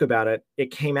talk about it.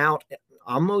 It came out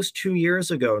almost 2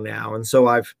 years ago now. And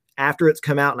so after it's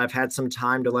come out and I've had some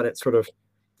time to let it sort of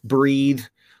breathe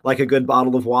like a good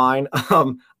bottle of wine,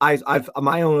 I've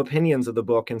my own opinions of the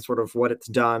book and sort of what it's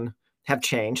done have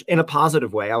changed in a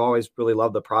positive way. I've always really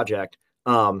loved the project.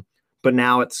 But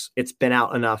now it's been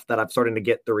out enough that I'm starting to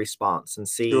get the response and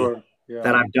see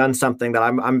that I've done something that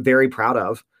I'm very proud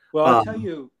of. Well, I'll tell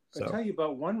you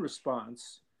about one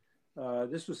response.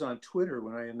 This was on Twitter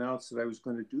when I announced that I was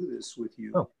going to do this with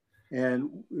you. Oh.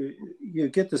 And you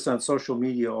get this on social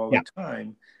media all the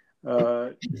time.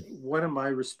 One of my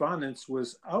respondents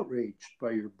was outraged by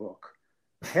your book.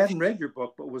 Hadn't read your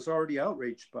book, but was already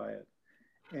outraged by it.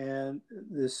 And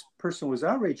this person was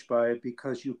outraged by it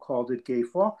because you called it Gay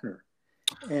Faulkner.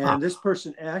 And this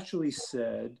person actually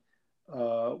said,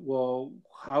 well,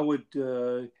 how would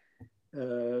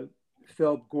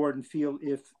Philip Gordon feel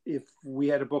if we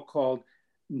had a book called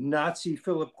Nazi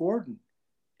Philip Gordon?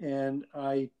 And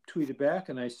I tweeted back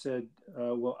and I said,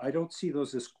 well, I don't see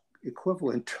those as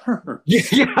equivalent terms.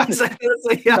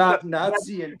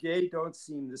 Nazi and gay don't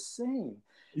seem the same.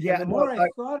 Yeah. And the more I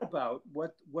thought about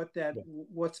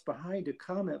what's behind a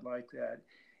comment like that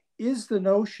is the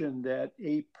notion that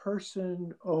a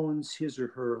person owns his or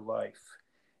her life.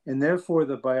 And therefore,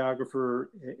 the biographer,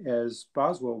 as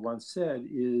Boswell once said,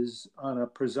 is on a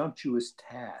presumptuous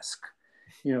task.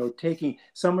 Taking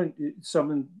some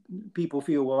people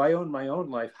feel, well, I own my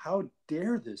own life. How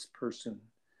dare this person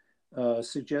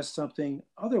suggest something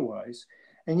otherwise?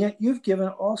 And yet you've given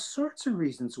all sorts of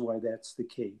reasons why that's the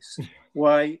case.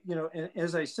 Why, and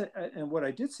as I said, and what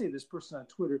I did say to this person on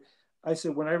Twitter, I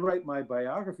said, when I write my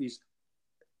biographies,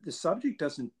 the subject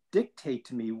doesn't dictate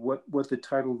to me what the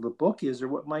title of the book is or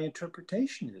what my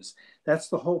interpretation is. That's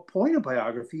the whole point of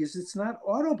biography, is it's not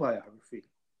autobiography.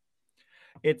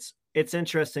 It's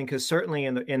interesting because certainly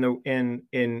in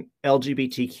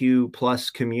LGBTQ plus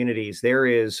communities, there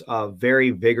is a very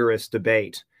vigorous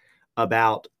debate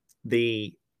about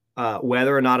the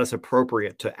whether or not it's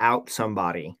appropriate to out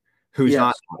somebody who's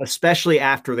not, especially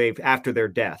after their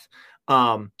death.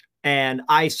 And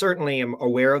I certainly am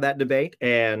aware of that debate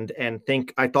and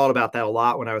think I thought about that a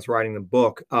lot when I was writing the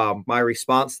book. My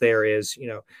response there is,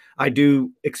 I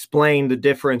do explain the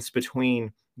difference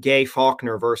between Gay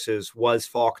Faulkner versus was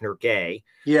Faulkner gay.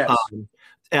 Yes.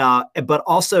 But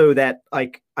also that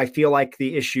I feel like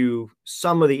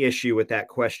some of the issue with that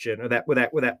question or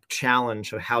with that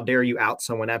challenge of how dare you out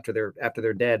someone after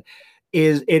they're dead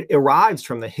is it arrives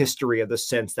from the history of the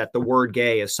sense that the word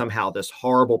gay is somehow this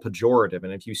horrible pejorative.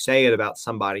 And if you say it about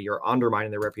somebody, you're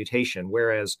undermining their reputation.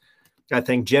 Whereas I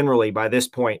think generally by this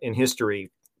point in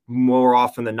history, more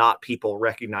often than not, people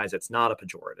recognize it's not a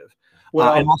pejorative.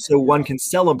 Well, and also one can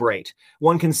celebrate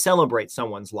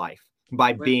someone's life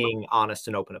by being honest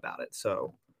and open about it.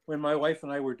 So when my wife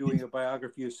and I were doing a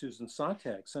biography of Susan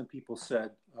Sontag, some people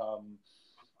said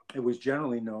it was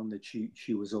generally known that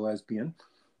she was a lesbian.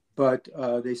 But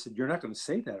they said, you're not going to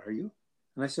say that, are you?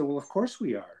 And I said, well, of course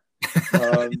we are.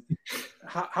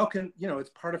 How can, it's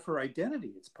part of her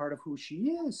identity. It's part of who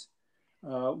she is.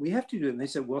 We have to do it. And they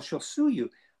said, well, she'll sue you.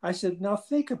 I said, now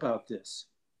think about this.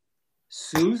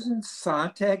 Susan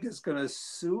Sontag is going to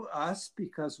sue us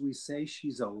because we say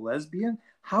she's a lesbian?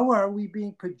 How are we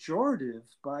being pejorative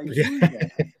by doing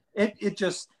that? It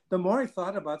just, the more I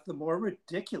thought about it, the more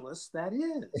ridiculous that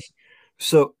is.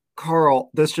 So,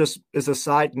 Carl, this just is a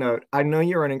side note. I know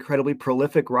you're an incredibly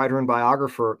prolific writer and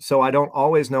biographer, so I don't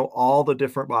always know all the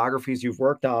different biographies you've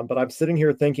worked on, but I'm sitting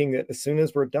here thinking that as soon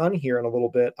as we're done here in a little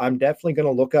bit, I'm definitely going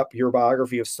to look up your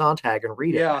biography of Sontag and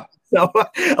read it. Yeah. So,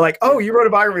 like, oh, you wrote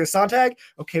a biography of Sontag?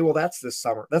 Okay, well, that's this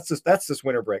summer. That's this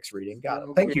winter breaks reading. Got it.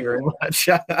 Okay. Thank you very much.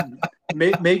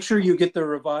 Make sure you get the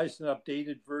revised and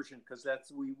updated version, because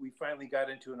that's we finally got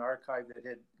into an archive that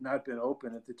had not been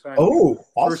open at the time. Oh,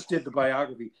 we first did the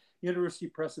biography. University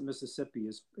Press of Mississippi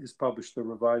has published the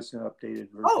revised and updated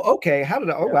version. Oh, okay. How did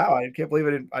I? Oh, yeah. Wow! I can't believe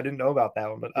I didn't know about that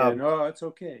one. But yeah, no, it's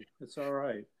okay. It's all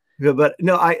right. Yeah, but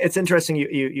no, it's interesting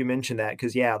you mentioned that,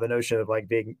 because yeah, the notion of like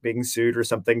being sued or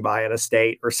something by an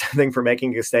estate or something for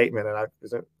making a statement, and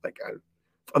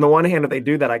on the one hand, if they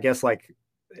do that, I guess like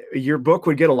your book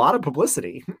would get a lot of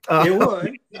publicity. It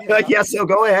would. Yeah. Yeah, so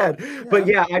go ahead. Yeah. But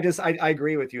yeah, I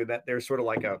agree with you that there's sort of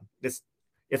like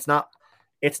it's not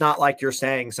like you're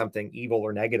saying something evil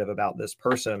or negative about this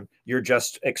person. You're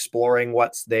just exploring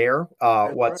what's there.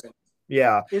 What's right.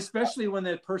 Yeah. Especially when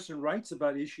that person writes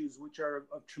about issues which are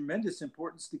of tremendous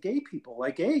importance to gay people,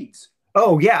 like AIDS.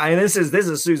 Oh yeah, and this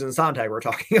is Susan Sontag we're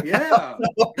talking about.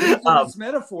 Yeah, these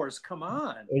metaphors. Come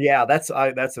on. Yeah, that's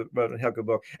a hell good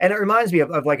book, and it reminds me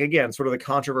of like, again, sort of the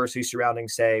controversy surrounding,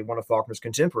 say, one of Faulkner's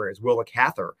contemporaries, Willa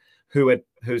Cather,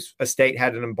 whose estate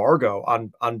had an embargo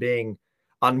on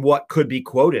what could be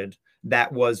quoted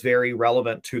that was very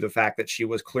relevant to the fact that she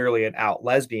was clearly an out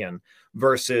lesbian,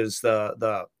 versus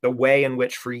the way in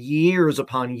which for years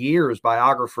upon years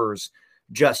biographers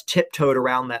just tiptoed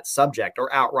around that subject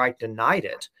or outright denied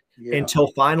it,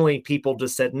 until finally people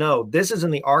just said, no, this is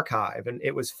in the archive. And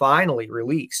it was finally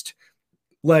released,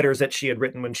 letters that she had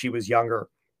written when she was younger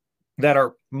that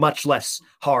are much less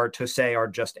hard to say are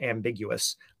just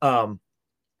ambiguous. And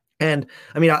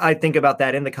I mean, I think about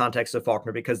that in the context of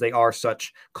Faulkner, because they are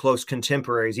such close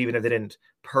contemporaries, even if they didn't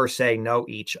per se know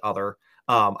each other.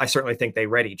 I certainly think they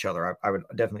read each other. I would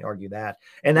definitely argue that.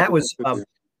 And that was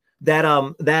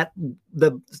the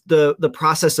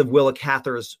process of Willa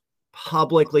Cather's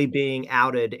publicly being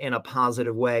outed in a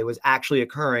positive way was actually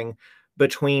occurring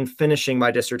between finishing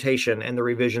my dissertation and the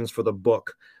revisions for the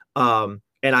book. And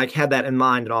I had that in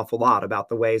mind an awful lot about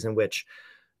the ways in which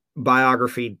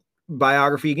biography,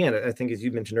 again, I think, as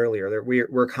you mentioned earlier, that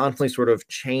we're constantly sort of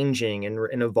changing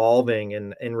and evolving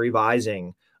and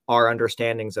revising our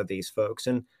understandings of these folks.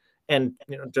 And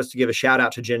just to give a shout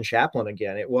out to Jen Chaplin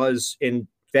again, it was in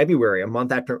February, a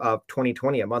month after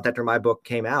 2020, a month after my book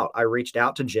came out, I reached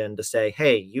out to Jen to say,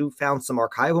 hey, you found some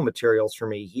archival materials for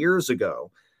me years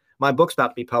ago. My book's about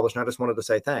to be published, and I just wanted to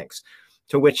say thanks.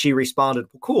 To which she responded,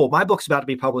 well, cool, my book's about to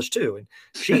be published too. And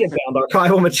she had found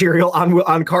archival material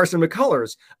on Carson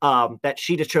McCullers that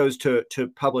she just chose to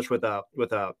publish with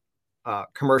a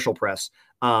commercial press.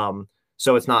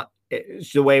 So it's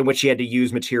the way in which she had to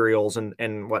use materials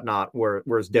and whatnot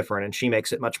was different. And she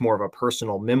makes it much more of a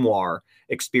personal memoir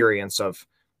experience of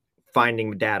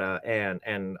finding data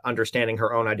and understanding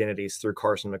her own identities through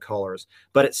Carson McCullers.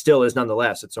 But it still is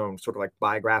nonetheless its own sort of like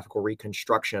biographical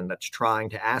reconstruction that's trying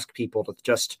to ask people to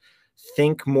just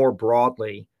think more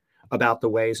broadly about the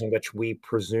ways in which we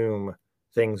presume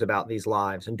things about these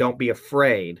lives, and don't be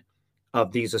afraid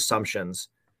of these assumptions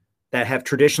that have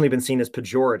traditionally been seen as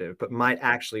pejorative, but might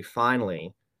actually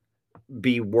finally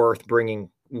be worth bringing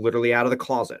literally out of the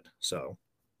closet. So,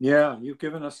 yeah, you've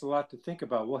given us a lot to think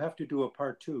about. We'll have to do a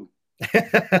part 2.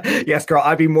 Yes, Carl,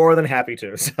 I'd be more than happy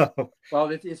to. So, well,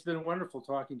 it's been wonderful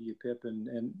talking to you, Pip,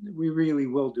 and we really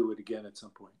will do it again at some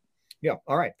point. Yeah.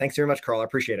 All right. Thanks very much, Carl. I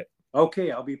appreciate it.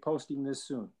 Okay. I'll be posting this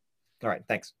soon. All right.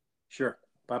 Thanks. Sure.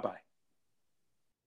 Bye-bye.